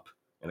bottles up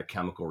in a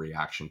chemical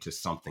reaction to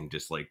something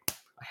just like,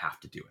 I have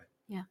to do it.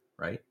 Yeah.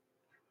 Right?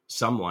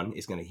 Someone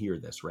is going to hear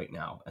this right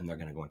now and they're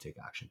going to go and take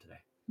action today.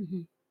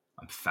 Mm-hmm.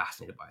 I'm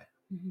fascinated by it.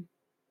 Mm-hmm.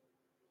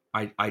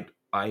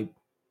 I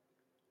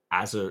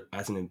as a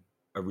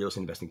real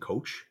estate investing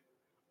coach,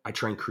 I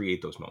try and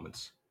create those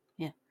moments.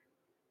 Yeah.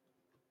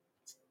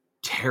 It's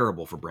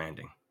terrible for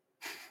branding.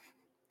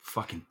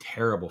 Fucking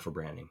terrible for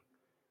branding.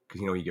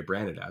 Because you get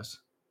branded as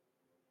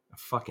a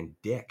fucking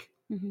dick.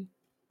 Mm-hmm.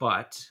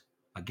 But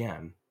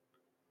again,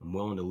 I'm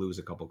willing to lose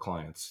a couple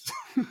clients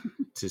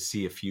to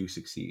see a few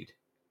succeed.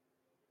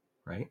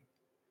 Right?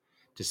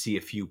 To see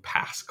a few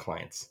past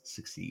clients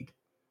succeed.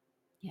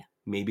 Yeah.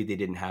 Maybe they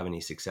didn't have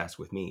any success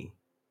with me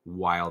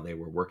while they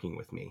were working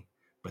with me,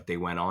 but they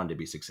went on to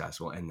be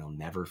successful and they'll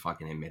never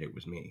fucking admit it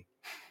was me.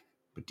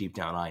 But deep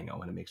down, I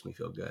know, and it makes me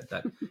feel good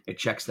that it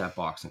checks that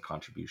box and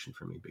contribution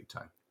for me big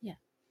time. Yeah.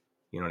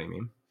 You know what I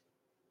mean?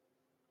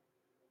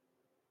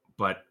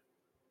 But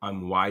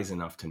I'm wise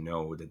enough to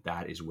know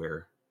that is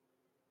where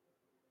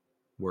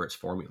it's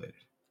formulated,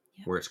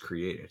 where it's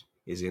created,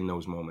 is in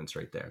those moments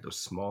right there, those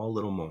small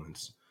little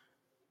moments.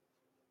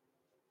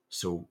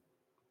 So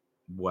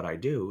what I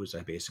do is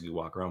I basically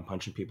walk around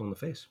punching people in the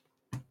face.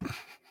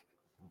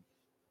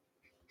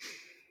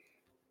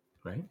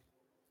 Right?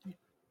 Yeah.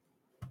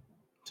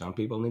 Some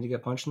people need to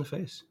get punched in the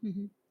face.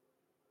 Mm-hmm.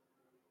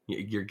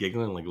 You're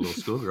giggling like a little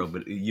schoolgirl,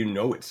 but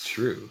it's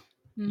true.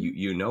 Mm-hmm.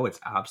 You know it's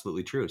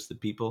absolutely true. It's the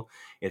people,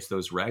 it's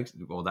those rags.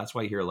 Well, that's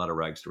why you hear a lot of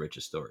rags to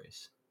riches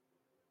stories.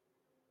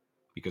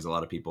 Because a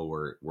lot of people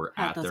were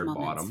at their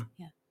moments. Bottom.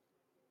 Yeah.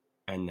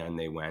 And then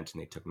they went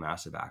and they took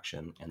massive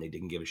action and they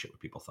didn't give a shit what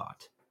people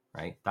thought.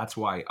 Right? That's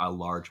why a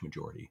large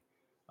majority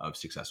of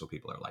successful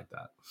people are like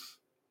that.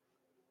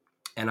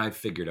 And I've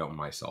figured out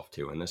myself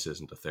too, and this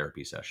isn't a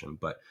therapy session,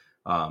 but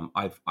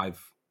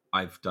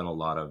I've done a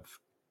lot of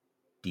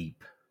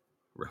deep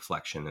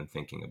reflection and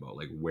thinking about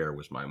like, where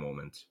was my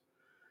moment?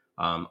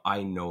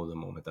 I know the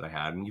moment that I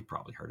had, and you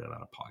probably heard it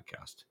on a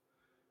podcast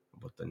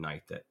about the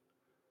night that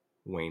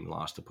Wayne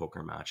lost a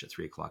poker match at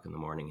 3:00 in the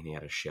morning, and he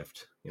had a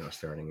shift,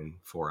 starting in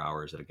 4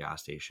 hours at a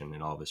gas station,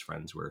 and all of his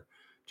friends were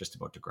just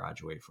about to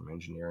graduate from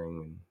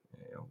engineering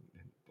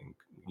and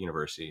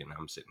university, and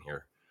I'm sitting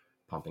here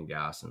pumping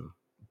gas and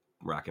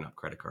racking up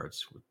credit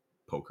cards with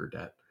poker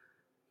debt.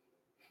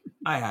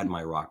 I had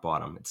my rock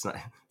bottom. It's not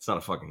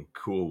a fucking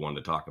cool one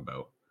to talk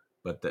about,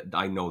 but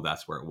I know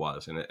that's where it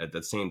was. And at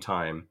the same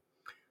time,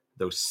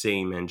 those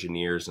same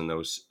engineers and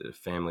those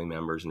family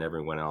members and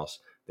everyone else,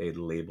 they had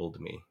labeled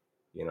me,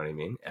 you know what I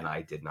mean? And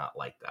I did not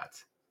like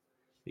that,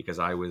 because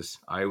I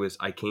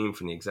came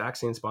from the exact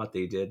same spot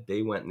they did.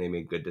 They went and they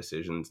made good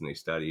decisions and they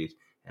studied,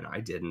 and I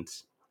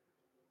didn't.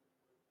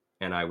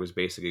 And I was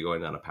basically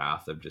going down a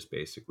path of just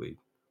basically,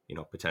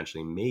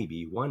 potentially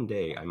maybe one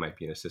day I might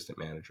be an assistant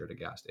manager at a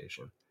gas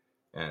station.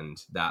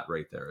 And that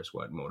right there is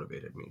what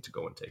motivated me to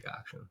go and take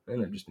action.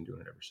 And I've just been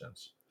doing it ever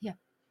since. Yeah.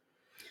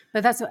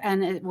 But that's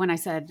when I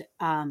said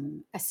a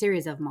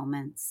series of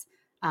moments,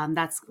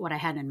 that's what I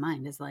had in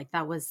mind, is like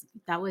that was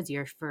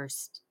your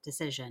first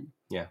decision.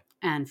 Yeah.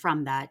 And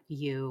from that,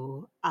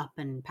 you up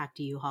and packed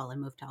a U-Haul and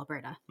moved to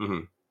Alberta,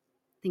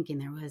 thinking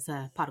there was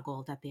a pot of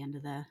gold at the end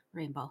of the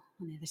rainbow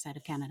on the other side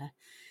of Canada.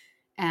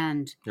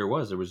 And there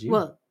was you.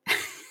 Well,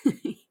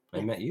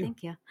 I met you.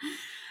 Thank you.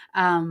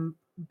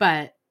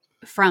 But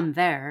from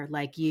there,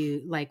 like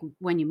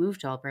when you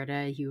moved to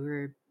Alberta, you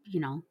were,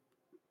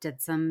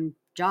 did some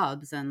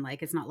jobs, and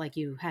like it's not like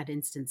you had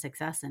instant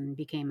success and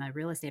became a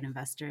real estate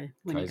investor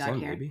when you got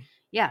here. Baby.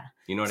 Yeah.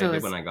 You know what I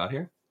did when I got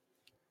here?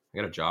 I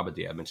got a job at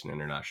the Edmonton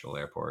International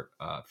Airport,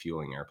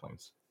 fueling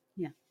airplanes.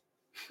 Yeah.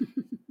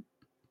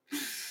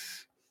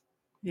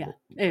 Yeah.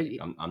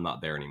 I'm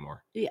not there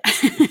anymore. Yeah.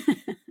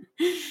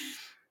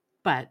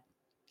 But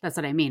that's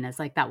what I mean. It's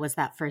like that was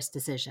that first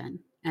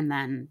decision. And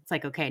then it's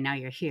like, okay, now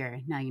you're here.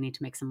 Now you need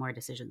to make some more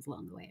decisions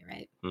along the way,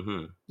 right?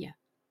 Mm-hmm. Yeah.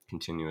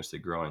 Continuously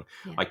growing.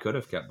 Yeah. I could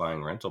have kept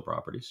buying rental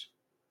properties,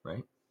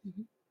 right?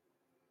 Mm-hmm.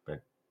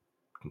 But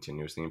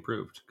continuously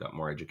improved, got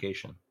more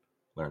education,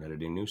 learned how to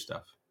do new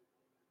stuff.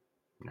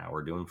 Now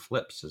we're doing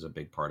flips as a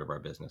big part of our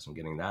business and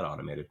getting that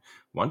automated.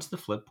 Once the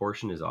flip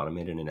portion is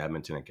automated in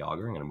Edmonton and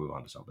Calgary, I'm going to move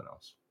on to something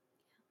else.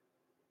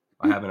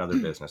 I have another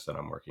business that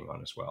I'm working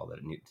on as well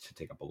that needs to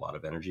take up a lot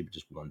of energy, but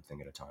just one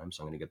thing at a time.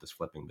 So I'm going to get this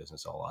flipping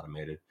business all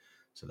automated.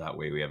 So that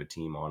way we have a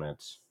team on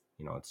it.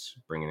 It's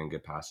bringing in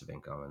good passive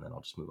income, and then I'll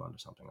just move on to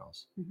something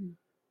else. Mm-hmm.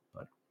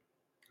 But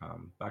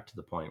back to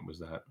the point was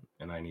that,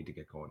 and I need to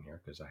get going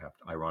here because I have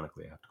to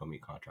go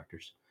meet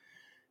contractors.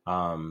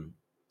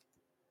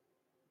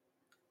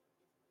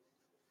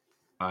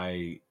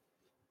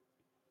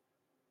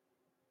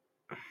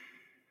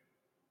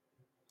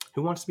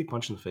 Who wants to be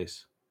punched in the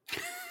face?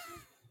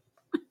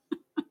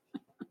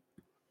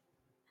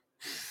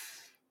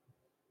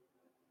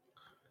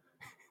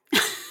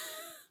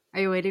 Are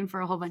you waiting for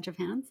a whole bunch of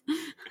hands?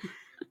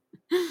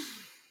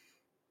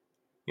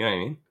 You know what I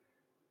mean?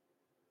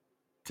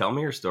 Tell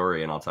me your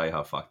story and I'll tell you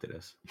how fucked it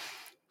is.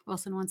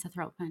 Wilson wants a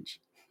throat punch.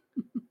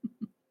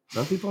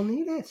 Some people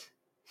need it.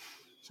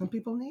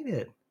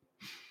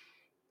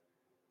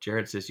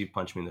 Jared says you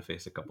punched me in the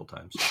face a couple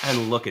times.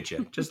 And look at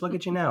you. Just look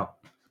at you now.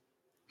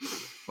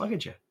 Look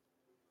at you.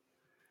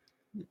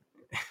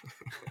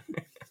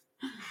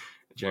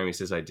 Jeremy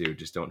says I do.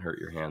 Just don't hurt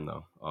your hand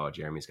though. Oh,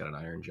 Jeremy's got an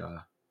iron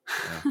jaw.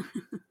 Yeah.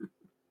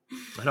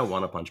 I don't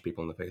want to punch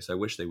people in the face. I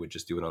wish they would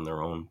just do it on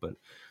their own, but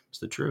it's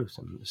the truth.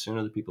 And the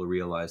sooner the people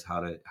realize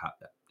how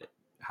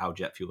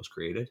jet fuel is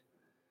created,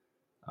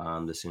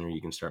 the sooner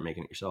you can start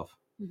making it yourself.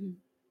 Mm-hmm.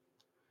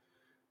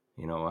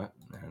 You know what?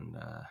 And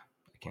I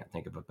can't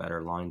think of a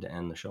better line to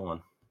end the show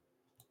on.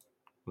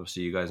 We'll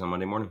see you guys on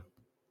Monday morning.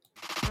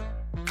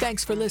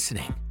 Thanks for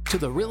listening to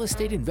the Real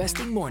Estate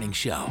Investing Morning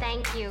Show.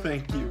 Thank you.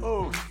 Thank you.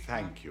 Oh,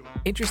 thank you.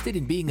 Interested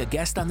in being a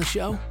guest on the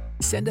show?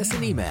 Send us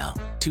an email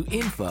to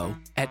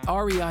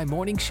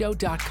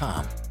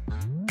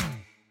info@reimorningshow.com.